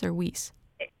it Weiss or Weiss?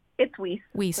 It's Weiss.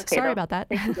 Weiss. Okay, Sorry about that.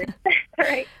 All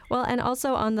right. Well, and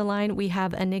also on the line, we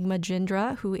have Enigma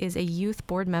Jindra, who is a youth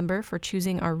board member for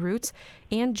Choosing Our Roots,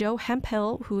 and Joe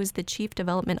Hemphill, who is the Chief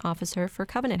Development Officer for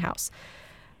Covenant House.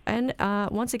 And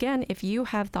once again, if you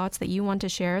have thoughts that you want to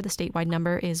share, the statewide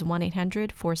number is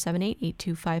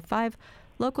 1-800-478-8255,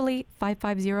 locally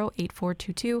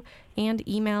 550-8422, and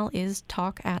email is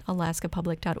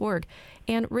talk@alaskapublic.org.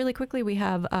 And really quickly, we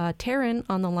have Taryn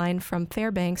on the line from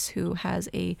Fairbanks, who has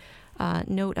a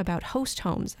note about host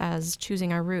homes as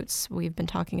Choosing Our Roots. We've been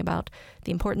talking about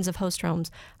the importance of host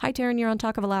homes. Hi, Taryn, you're on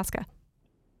Talk of Alaska.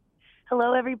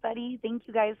 Hello, everybody. Thank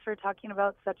you guys for talking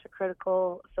about such a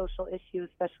critical social issue,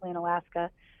 especially in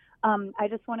Alaska. I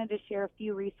just wanted to share a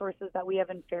few resources that we have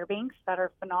in Fairbanks that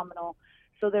are phenomenal.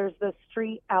 So there's the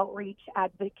Street Outreach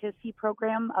Advocacy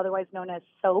Program, otherwise known as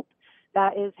SOAP,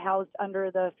 that is housed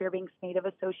under the Fairbanks Native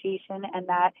Association, and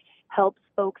that helps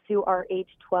folks who are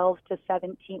age 12 to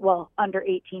 17, well, under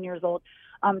 18 years old,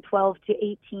 12 to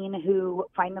 18 who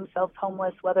find themselves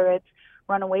homeless, whether it's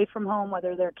run away from home,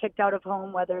 whether they're kicked out of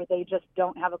home, whether they just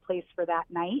don't have a place for that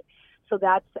night. So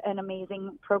that's an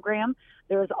amazing program.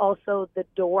 There's also The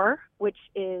Door, which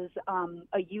is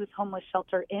a youth homeless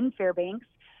shelter in Fairbanks.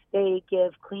 They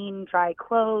give clean, dry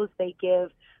clothes. They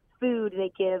give food. They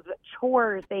give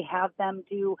chores. They have them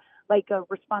do like a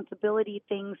responsibility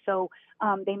thing. So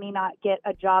they may not get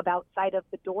a job outside of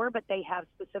The Door, but they have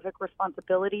specific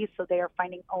responsibilities. So they are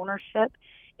finding ownership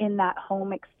in that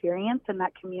home experience and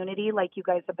that community, like you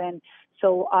guys have been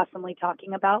so awesomely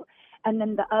talking about. And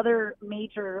then the other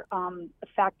major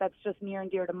fact that's just near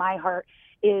and dear to my heart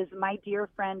is my dear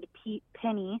friend Pete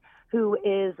Penny, who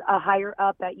is a higher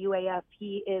up at UAF.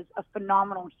 He is a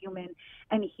phenomenal human,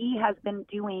 and he has been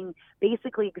doing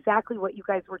basically exactly what you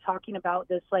guys were talking about,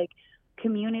 this like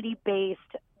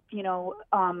community-based,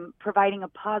 providing a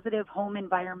positive home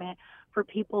environment for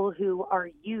people who are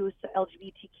youth,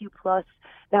 LGBTQ plus,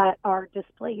 that are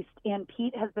displaced. And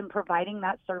Pete has been providing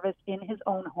that service in his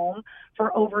own home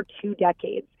for over 2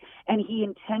 decades. And he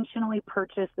intentionally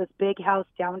purchased this big house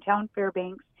downtown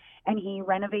Fairbanks, and he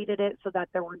renovated it so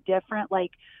that there were different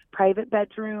like private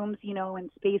bedrooms, and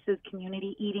spaces,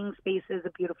 community eating spaces,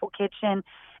 a beautiful kitchen.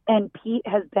 And Pete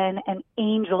has been an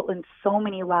angel in so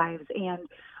many lives. And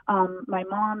my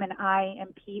mom and I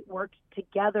and Pete worked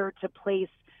together to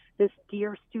place this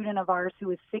dear student of ours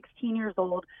who is 16 years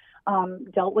old,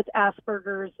 dealt with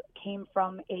Asperger's, came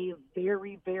from a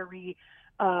very, very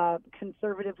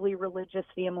conservatively religious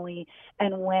family.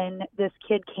 And when this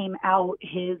kid came out,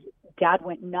 his dad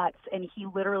went nuts, and he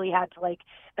literally had to like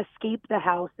escape the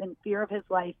house in fear of his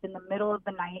life in the middle of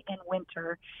the night in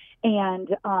winter.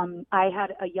 And I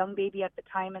had a young baby at the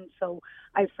time, and so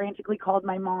I frantically called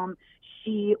my mom.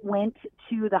 She went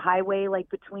to the highway like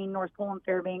between North Pole and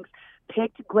Fairbanks,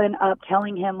 picked Glenn up,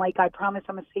 telling him like, I promise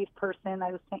I'm a safe person.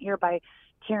 I was sent here by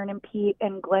Taryn and Pete,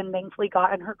 and Glenn thankfully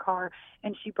got in her car,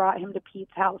 and she brought him to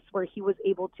Pete's house where he was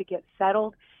able to get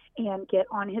settled and get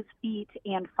on his feet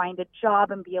and find a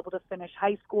job and be able to finish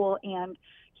high school. And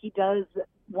he does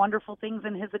wonderful things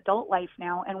in his adult life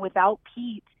now. And without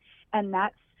Pete and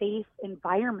that safe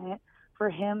environment for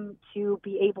him to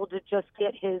be able to just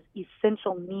get his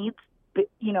essential needs,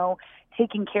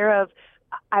 taken care of,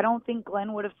 I don't think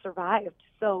Glenn would have survived.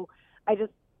 So I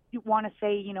just want to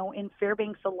say, in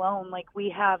Fairbanks alone, like, we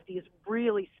have these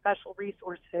really special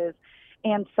resources,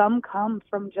 and some come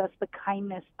from just the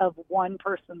kindness of one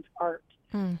person's heart.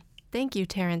 Thank you,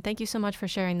 Taryn. Thank you so much for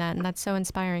sharing that. And that's so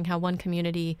inspiring how one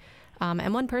community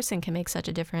and one person can make such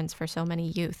a difference for so many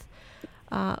youth.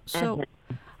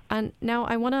 And now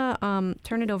I want to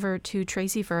turn it over to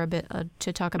Tracy for a bit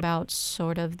to talk about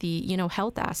sort of the,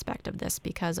 health aspect of this,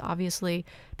 because obviously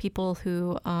people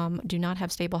who do not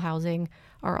have stable housing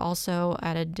are also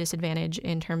at a disadvantage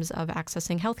in terms of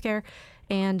accessing healthcare.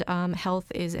 And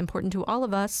health is important to all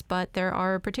of us, but there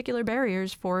are particular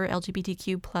barriers for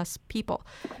LGBTQ plus people.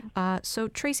 So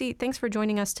Tracy, thanks for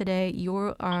joining us today.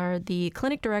 You are the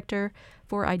clinic director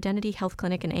for Identity Health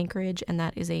Clinic in Anchorage, and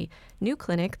that is a new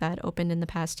clinic that opened in the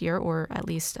past year, or at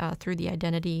least through the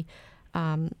Identity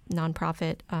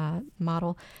nonprofit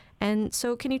model. And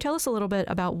so can you tell us a little bit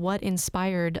about what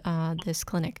inspired this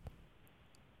clinic?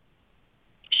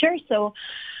 Sure. So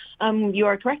you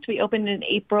are correct. We opened in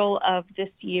April of this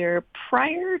year.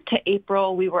 Prior to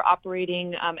April, we were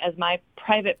operating as my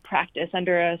private practice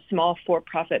under a small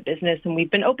for-profit business, and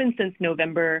we've been open since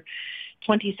November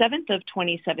 27th of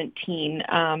 2017.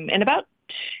 And about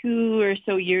 2 or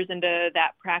so years into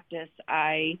that practice,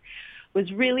 I was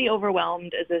really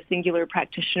overwhelmed as a singular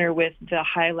practitioner with the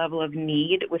high level of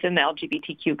need within the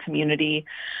LGBTQ community.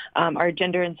 Our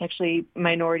gender and sexually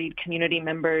minority community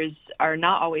members are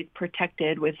not always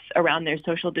protected around their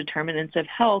social determinants of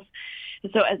health.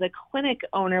 And so as a clinic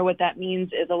owner, what that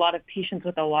means is a lot of patients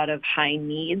with a lot of high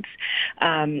needs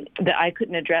that I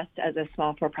couldn't address as a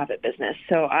small for-profit business.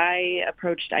 So I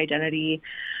approached Identity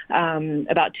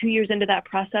about 2 years into that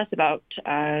process, about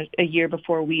a year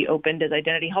before we opened as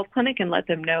Identity Health Clinic, and let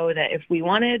them know that if we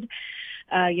wanted,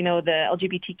 the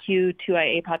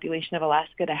LGBTQ2IA population of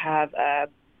Alaska to have a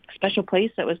special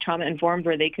place that was trauma-informed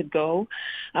where they could go,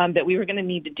 that we were going to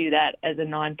need to do that as a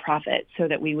nonprofit so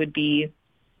that we would be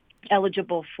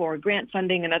eligible for grant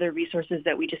funding and other resources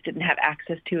that we just didn't have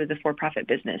access to as a for-profit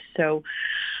business. So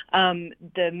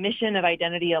the mission of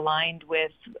Identity aligned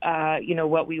with,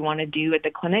 what we want to do at the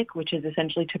clinic, which is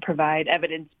essentially to provide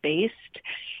evidence-based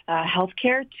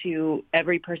healthcare to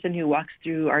every person who walks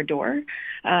through our door.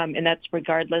 And that's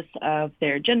regardless of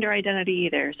their gender identity,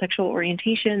 their sexual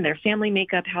orientation, their family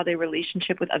makeup, how they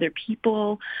relationship with other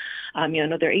people,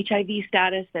 their HIV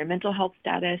status, their mental health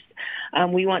status.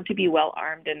 We want to be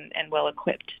well-armed and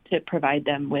well-equipped to provide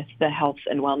them with the health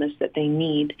and wellness that they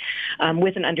need,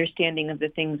 with an understanding of the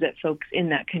things that folks in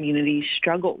that community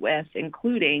struggle with,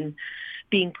 including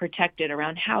being protected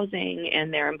around housing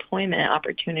and their employment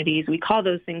opportunities. We call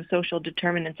those things social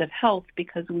determinants of health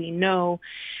because we know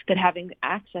that having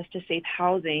access to safe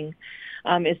housing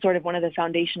is sort of one of the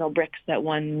foundational bricks that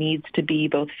one needs to be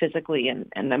both physically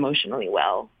and emotionally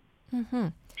well. Mm-hmm.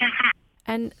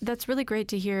 And that's really great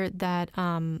to hear that,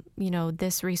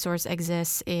 this resource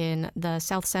exists in the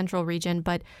South Central region.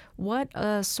 But what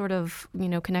sort of,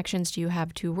 connections do you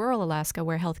have to rural Alaska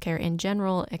where healthcare in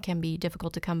general, it can be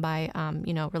difficult to come by,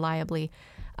 reliably?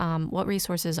 What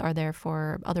resources are there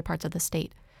for other parts of the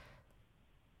state?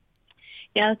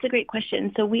 Yeah, that's a great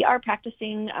question. So we are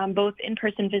practicing both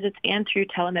in-person visits and through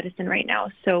telemedicine right now.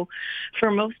 So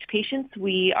for most patients,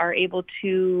 we are able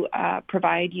to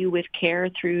provide you with care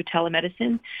through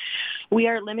telemedicine. We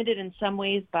are limited in some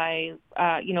ways by,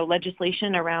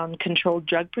 legislation around controlled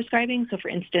drug prescribing. So for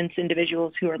instance,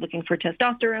 individuals who are looking for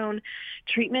testosterone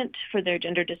treatment for their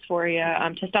gender dysphoria,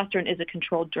 testosterone is a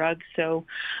controlled drug. So,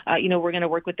 we're going to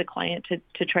work with the client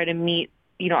to try to meet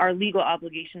our legal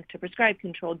obligations to prescribe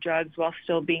controlled drugs while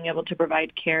still being able to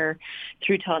provide care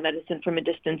through telemedicine from a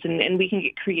distance. And we can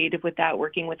get creative with that,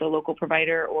 working with a local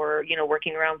provider or,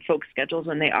 working around folks' schedules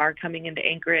when they are coming into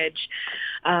Anchorage.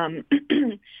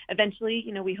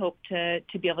 Eventually, we hope to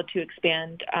be able to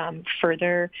expand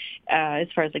further as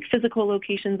far as like physical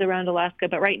locations around Alaska.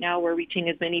 But right now we're reaching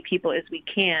as many people as we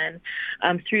can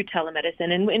through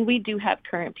telemedicine. And we do have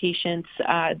current patients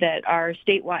that are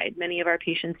statewide. Many of our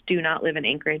patients do not live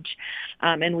in Anchorage,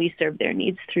 and we serve their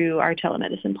needs through our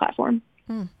telemedicine platform.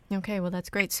 Okay, well, that's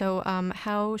great. So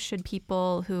how should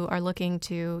people who are looking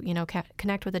to,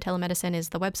 connect with the telemedicine, is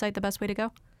the website the best way to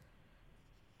go?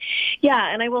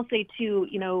 Yeah, and I will say too,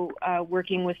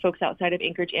 working with folks outside of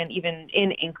Anchorage and even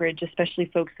in Anchorage, especially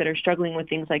folks that are struggling with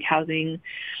things like housing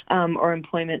or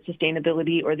employment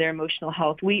sustainability or their emotional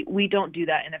health, we don't do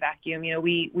that in a vacuum.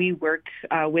 We work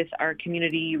with our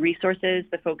community resources,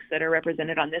 the folks that are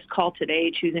represented on this call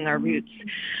today. Choosing Our Roots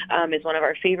is one of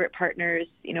our favorite partners,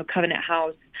 Covenant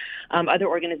House, other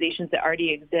organizations that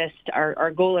already exist.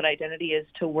 Our goal at Identity is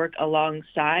to work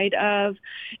alongside of,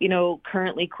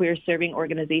 currently queer-serving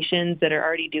organizations that are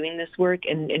already doing this work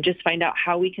and just find out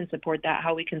how we can support that,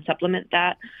 how we can supplement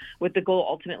that, with the goal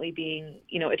ultimately being,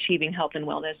 achieving health and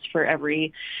wellness for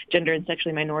every gender and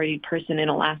sexually minority person in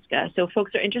Alaska. So if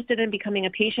folks are interested in becoming a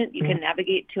patient, you can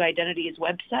navigate to Identity's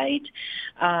website,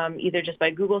 either just by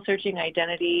Google searching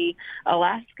Identity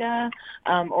Alaska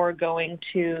or going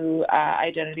to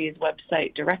Identity's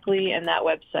website directly, and that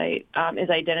website is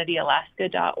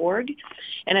identityalaska.org.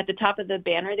 And at the top of the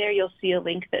banner there, you'll see a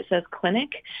link that says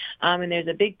clinic, and there's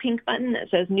a big pink button that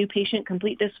says new patient,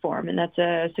 complete this form, and that's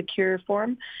a secure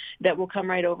form that will come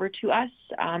right over to us,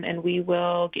 and we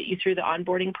will get you through the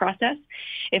onboarding process.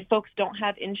 If folks don't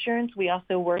have insurance, we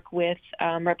also work with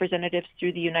representatives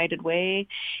through the United Way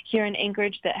here in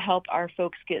Anchorage that help our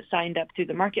folks get signed up through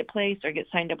the marketplace or get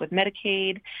signed up with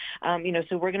Medicaid.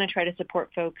 So we're going to try to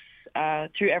support folks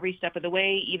through every step of the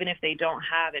way, even if they don't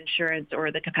have insurance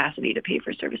or the capacity to pay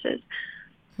for services.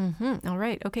 Mm-hmm. All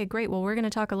right. Okay, great. Well, we're going to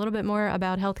talk a little bit more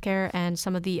about healthcare and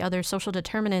some of the other social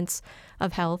determinants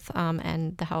of health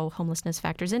and how homelessness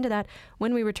factors into that.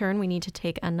 When we return, we need to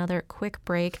take another quick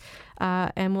break,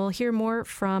 and we'll hear more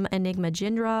from Enigma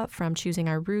Jindra from Choosing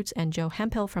Our Roots and Joe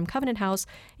Hemphill from Covenant House,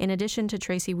 in addition to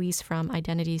Tracy Weiss from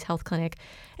Identity's Health Clinic.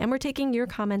 And we're taking your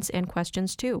comments and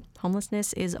questions, too.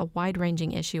 Homelessness is a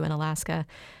wide-ranging issue in Alaska.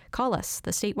 Call us.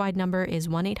 The statewide number is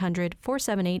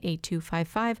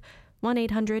 1-800-478-8255,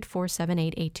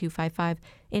 1-800-478-8255.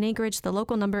 In Anchorage, the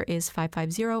local number is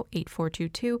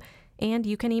 550-8422, and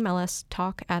you can email us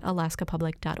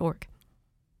talk@alaskapublic.org.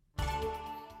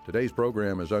 Today's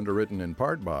program is underwritten in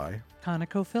part by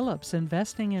ConocoPhillips,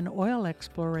 investing in oil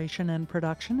exploration and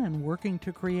production and working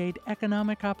to create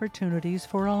economic opportunities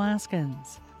for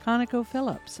Alaskans.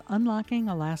 ConocoPhillips, unlocking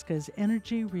Alaska's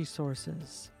energy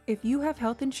resources. If you have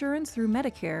health insurance through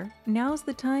Medicare, now's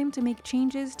the time to make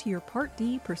changes to your Part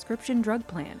D prescription drug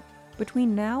plan.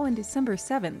 Between now and December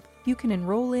 7th, you can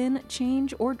enroll in,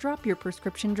 change, or drop your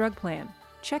prescription drug plan.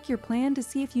 Check your plan to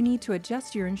see if you need to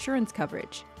adjust your insurance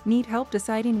coverage. Need help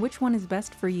deciding which one is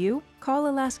best for you? Call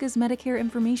Alaska's Medicare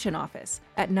Information Office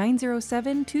at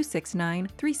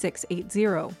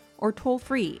 907-269-3680 or toll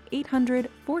free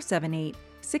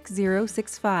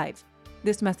 800-478-6065.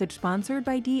 This message sponsored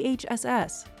by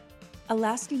DHSS.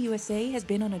 Alaska USA has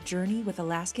been on a journey with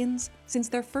Alaskans since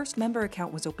their first member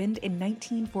account was opened in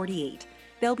 1948.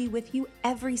 They'll be with you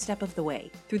every step of the way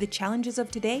through the challenges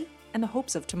of today and the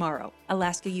hopes of tomorrow.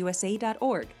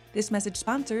 AlaskaUSA.org. This message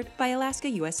sponsored by Alaska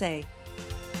USA.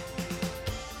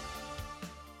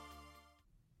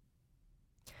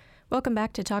 Welcome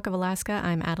back to Talk of Alaska.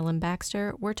 I'm Adeline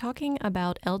Baxter. We're talking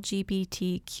about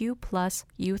LGBTQ plus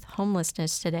youth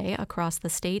homelessness today across the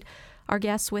state. Our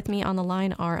guests with me on the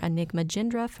line are Enigma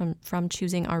Jindra from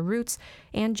Choosing Our Roots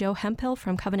and Joe Hemphill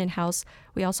from Covenant House.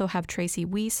 We also have Tracy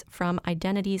Weiss from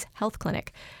Identity's Health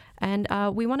Clinic. And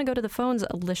we want to go to the phones.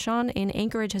 LaShawn in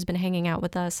Anchorage has been hanging out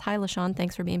with us. Hi, LaShawn.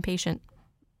 Thanks for being patient.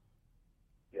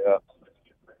 Yeah.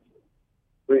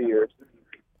 3 years.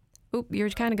 Oop, you're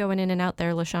kind of going in and out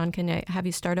there, LaShawn. Can I have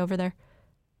you start over there?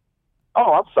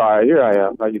 Oh, I'm sorry. Here I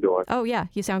am. How you doing? Oh, yeah.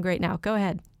 You sound great now. Go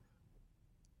ahead.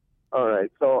 All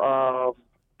right. So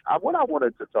what I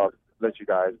wanted to let you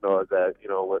guys know is that,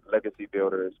 with Legacy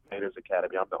Builders Painters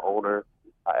Academy, I'm the owner.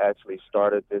 I actually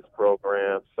started this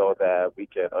program so that we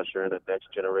can usher in the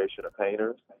next generation of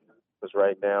painters. Because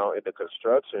right now in the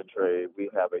construction trade, we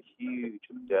have a huge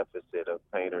deficit of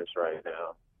painters right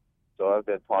now. So I've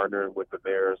been partnering with the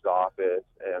mayor's office,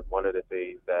 and one of the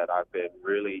things that I've been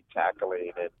really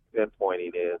tackling and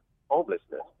pinpointing is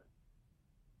homelessness.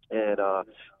 And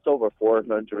it's over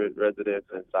 400 residents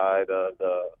inside of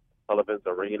the Sullivan's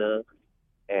Arena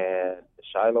and the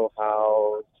Shiloh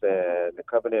House and the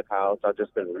Covenant House. I've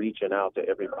just been reaching out to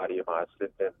everybody in my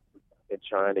assistance and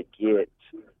trying to get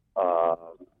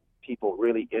people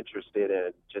really interested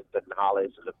in just the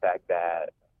knowledge of the fact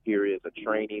that here is a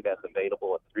training that's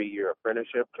available, a 3-year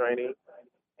apprenticeship training,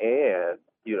 and,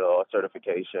 a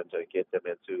certification to get them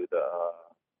into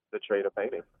the trade of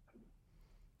painting.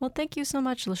 Well, thank you so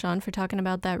much, LaShawn, for talking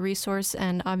about that resource.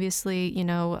 And obviously,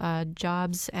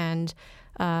 jobs and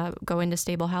go into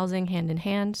stable housing hand in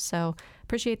hand. So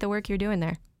appreciate the work you're doing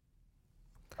there.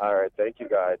 All right, thank you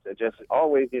guys. And just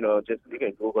always, just you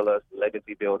can Google us,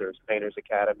 Legacy Builders, Painters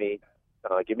Academy.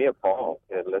 Give me a call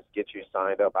and let's get you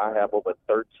signed up. I have over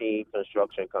 13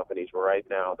 construction companies right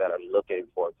now that are looking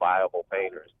for viable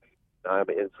painters. I'm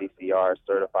an NCCR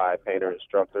certified painter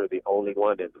instructor, the only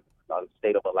one in the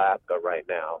state of Alaska right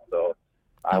now. So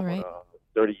I have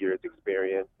 30 years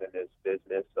experience in this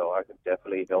business, so I can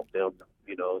definitely help them,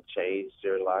 change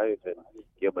their life and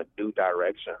give them a new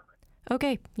direction.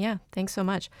 Okay, yeah, thanks so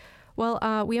much.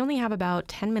 Well, we only have about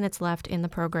 10 minutes left in the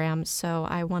program, so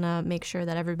I want to make sure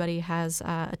that everybody has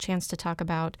a chance to talk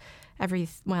about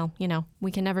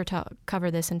we can never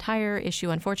cover this entire issue,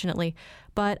 unfortunately,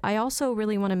 but I also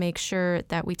really want to make sure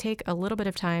that we take a little bit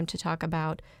of time to talk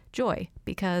about joy,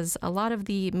 because a lot of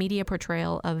the media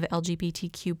portrayal of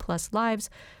LGBTQ plus lives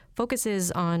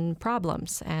focuses on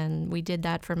problems, and we did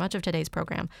that for much of today's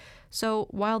program. So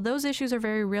while those issues are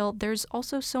very real, there's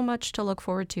also so much to look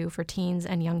forward to for teens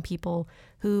and young people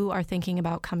who are thinking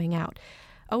about coming out.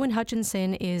 Owen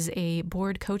Hutchinson is a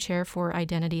board co-chair for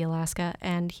Identity Alaska,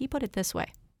 and he put it this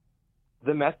way.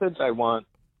 The message I want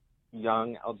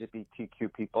young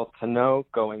LGBTQ people to know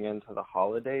going into the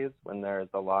holidays, when there's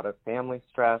a lot of family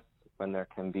stress, when there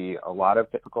can be a lot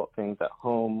of difficult things at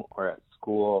home or at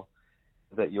school,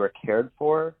 that you are cared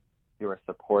for, you are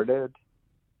supported,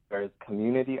 there is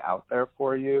community out there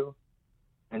for you,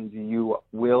 and you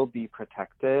will be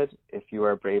protected if you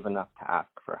are brave enough to ask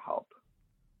for help.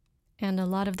 And a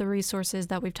lot of the resources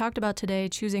that we've talked about today,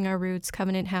 Choosing Our Roots,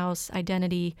 Covenant House,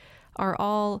 Identity, are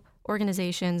all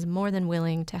organizations more than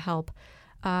willing to help.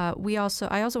 I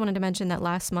also wanted to mention that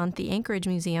last month, the Anchorage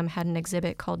Museum had an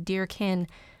exhibit called Dear Kin,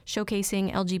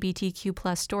 showcasing LGBTQ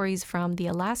plus stories from the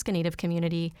Alaska Native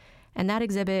community. And that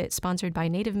exhibit, sponsored by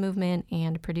Native Movement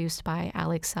and produced by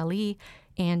Alex Salih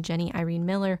and Jenny Irene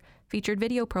Miller, featured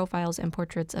video profiles and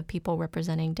portraits of people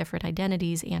representing different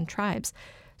identities and tribes.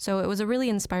 So it was a really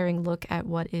inspiring look at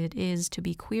what it is to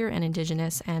be queer and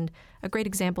Indigenous, and a great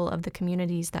example of the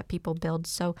communities that people build.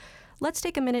 So let's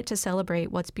take a minute to celebrate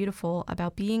what's beautiful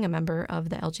about being a member of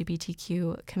the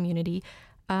LGBTQ community.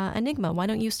 Enigma, why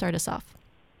don't you start us off?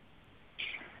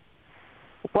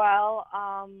 Well,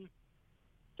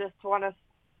 just want to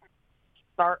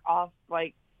start off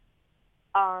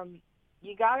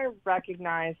you got to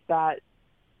recognize that,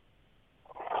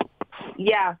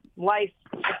 life,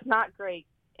 it's not great.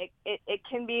 It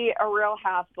can be a real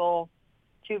hassle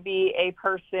to be a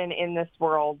person in this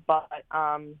world, but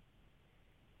to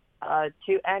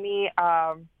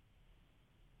anyone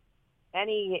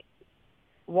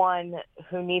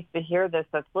who needs to hear this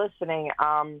that's listening,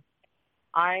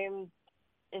 I'm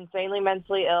insanely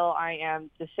mentally ill. I am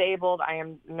disabled. I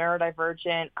am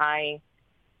neurodivergent. I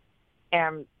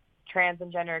am trans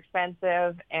and gender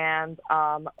expensive. And,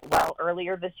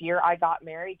 earlier this year, I got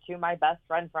married to my best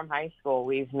friend from high school.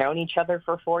 We've known each other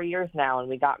for 4 years now, and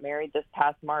we got married this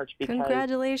past March because...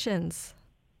 Congratulations.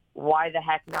 Why the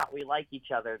heck not? We like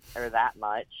each other that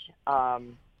much.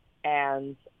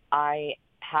 And I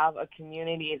have a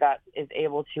community that is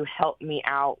able to help me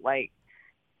out.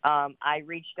 I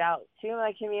reached out to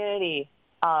my community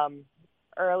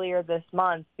earlier this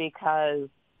month because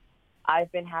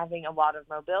I've been having a lot of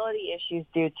mobility issues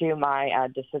due to my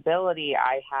disability.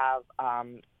 I have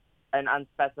an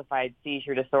unspecified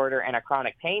seizure disorder and a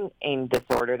chronic pain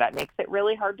disorder that makes it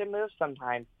really hard to move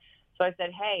sometimes. So I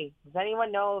said, hey, does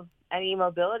anyone know of any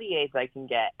mobility aids I can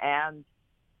get? And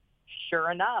sure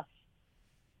enough,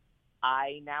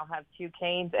 I now have 2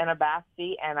 canes and a back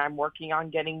seat, and I'm working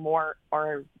on getting more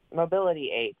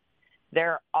mobility aids.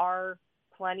 There are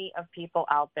plenty of people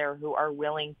out there who are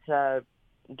willing to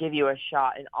give you a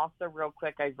shot. And also, real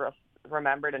quick, I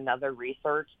remembered another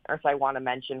resource I want to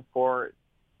mention for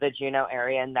the Juneau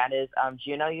area, and that is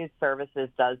Juneau Youth Services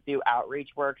does do outreach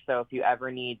work. So if you ever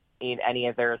need any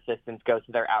of their assistance, go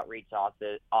to their outreach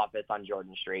office on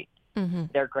Jordan Street. Mm-hmm.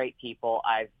 They're great people.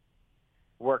 I've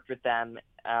worked with them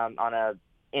on a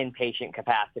inpatient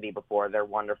capacity before. They're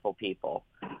wonderful people.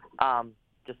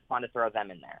 Just want to throw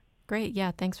them in there. Great.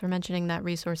 Yeah, thanks for mentioning that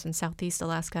resource in Southeast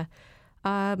Alaska.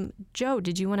 Joe,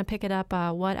 did you want to pick it up?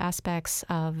 What aspects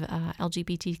of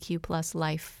LGBTQ plus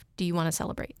life do you want to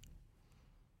celebrate?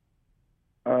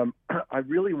 I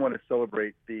really want to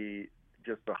celebrate the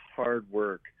hard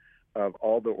work of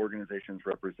all the organizations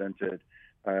represented,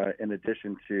 in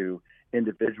addition to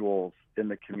individuals in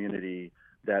the community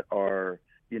that are,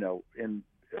 in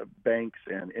banks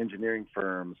and engineering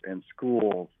firms and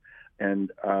schools,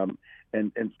 and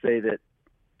say that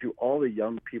to all the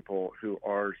young people who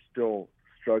are still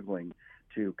struggling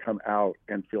to come out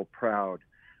and feel proud,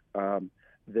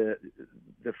 the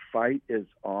fight is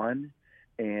on,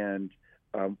 and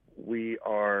we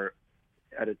are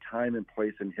at a time and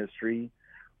place in history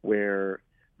where,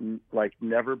 like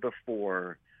never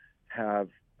before, have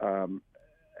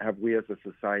we as a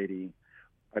society,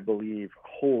 I believe,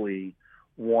 wholly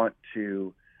want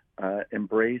to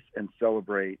embrace and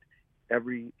celebrate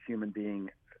every human being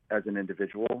as an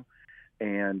individual,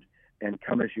 and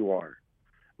come as you are,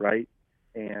 right?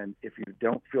 And if you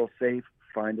don't feel safe,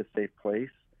 find a safe place,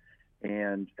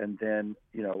 and then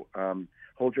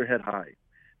hold your head high,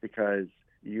 because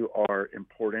you are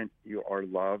important, you are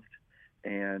loved,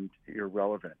 and you're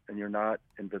relevant, and you're not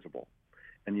invisible,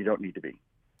 and you don't need to be.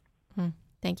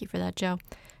 Thank you for that, Joe.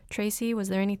 Tracy, was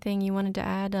there anything you wanted to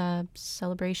add?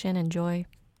 Celebration and joy?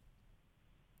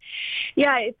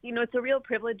 Yeah, it's a real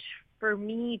privilege for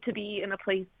me to be in a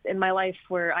place in my life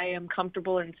where I am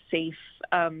comfortable and safe,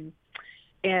 and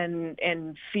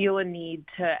feel a need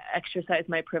to exercise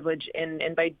my privilege,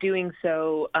 and by doing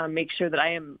so, make sure that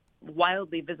I am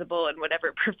wildly visible in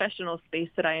whatever professional space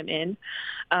that I am in,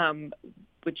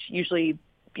 which usually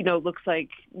looks like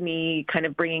me kind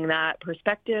of bringing that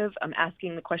perspective,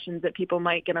 asking the questions that people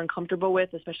might get uncomfortable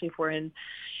with, especially if we're in,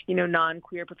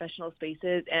 non-queer professional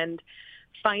spaces, and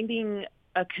finding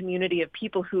a community of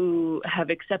people who have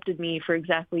accepted me for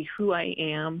exactly who I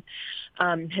am,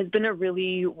 has been a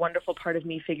really wonderful part of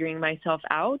me figuring myself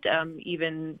out,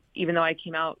 even though I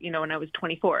came out, when I was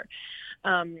 24.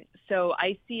 So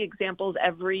I see examples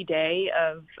every day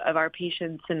of our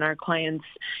patients and our clients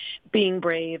being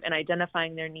brave and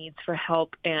identifying their needs for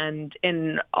help. And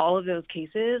in all of those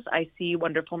cases, I see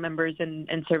wonderful members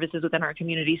and services within our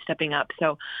community stepping up.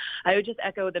 So I would just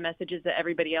echo the messages that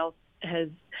everybody else has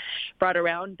brought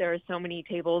around. There are so many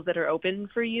tables that are open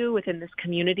for you within this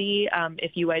community.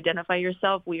 If you identify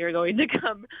yourself, we are going to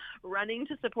come running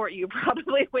to support you,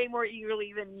 probably way more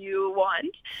eagerly than you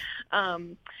want.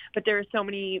 But there are so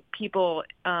many people,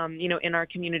 in our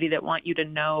community that want you to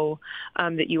know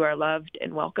that you are loved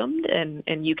and welcomed,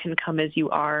 and you can come as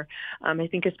you are. I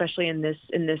think especially in this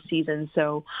season.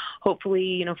 So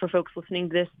hopefully, for folks listening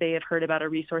to this, they have heard about a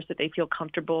resource that they feel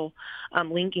comfortable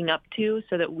linking up to,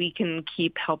 so that we can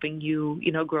keep helping you,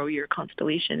 grow your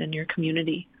constellation and your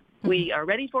community. Mm-hmm. We are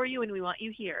ready for you, and we want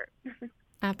you here.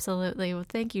 Absolutely. Well,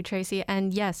 thank you, Tracy.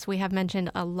 And yes, we have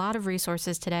mentioned a lot of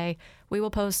resources today. We will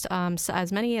post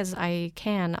as many as I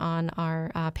can on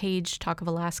our page, Talk of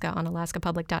Alaska, on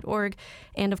alaskapublic.org.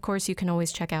 And of course, you can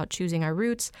always check out Choosing Our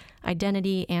Roots,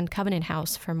 Identity, and Covenant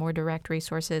House for more direct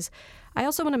resources. I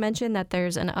also want to mention that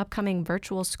there's an upcoming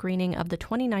virtual screening of the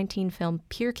 2019 film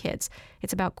Pier Kids.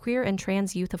 It's about queer and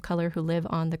trans youth of color who live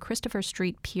on the Christopher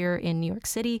Street Pier in New York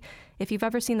City. If you've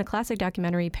ever seen the classic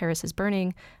documentary Paris is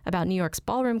Burning about New York's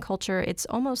ballroom culture, it's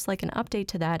almost like an update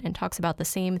to that and talks about the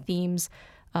same themes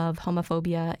of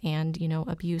homophobia and,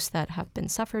 abuse that have been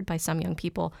suffered by some young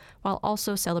people, while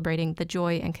also celebrating the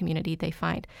joy and community they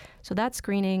find. So that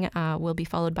screening will be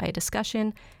followed by a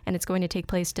discussion, and it's going to take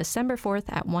place December 4th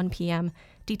at 1 p.m.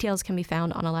 Details can be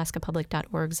found on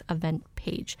alaskapublic.org's event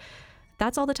page.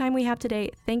 That's all the time we have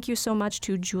today. Thank you so much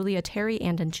to Julia Terry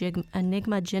and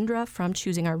Enigma Jindra from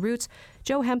Choosing Our Roots,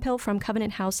 Joe Hemphill from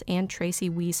Covenant House, and Tracy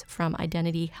Weiss from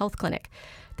Identity Health Clinic.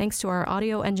 Thanks to our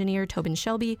audio engineer, Tobin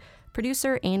Shelby,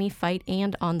 producer, Annie Fight,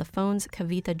 and on the phones,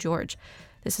 Kavitha George.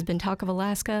 This has been Talk of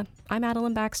Alaska. I'm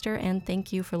Adeline Baxter, and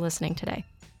thank you for listening today.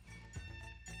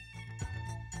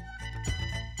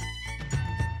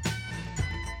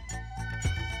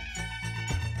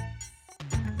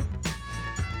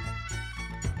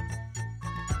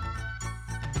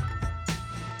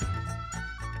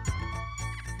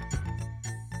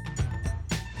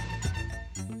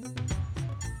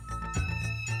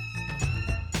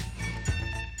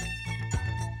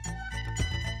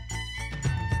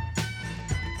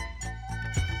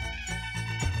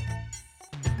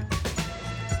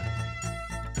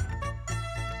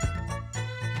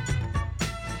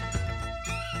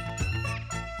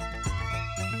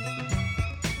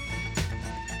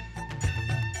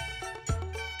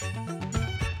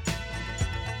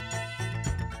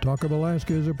 Talk of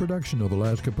Alaska is a production of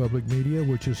Alaska Public Media,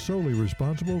 which is solely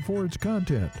responsible for its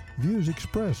content. Views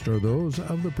expressed are those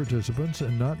of the participants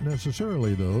and not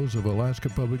necessarily those of Alaska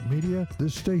Public Media,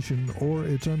 this station, or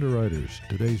its underwriters.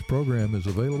 Today's program is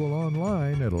available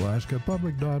online at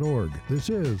alaskapublic.org. This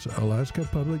is Alaska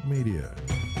Public Media.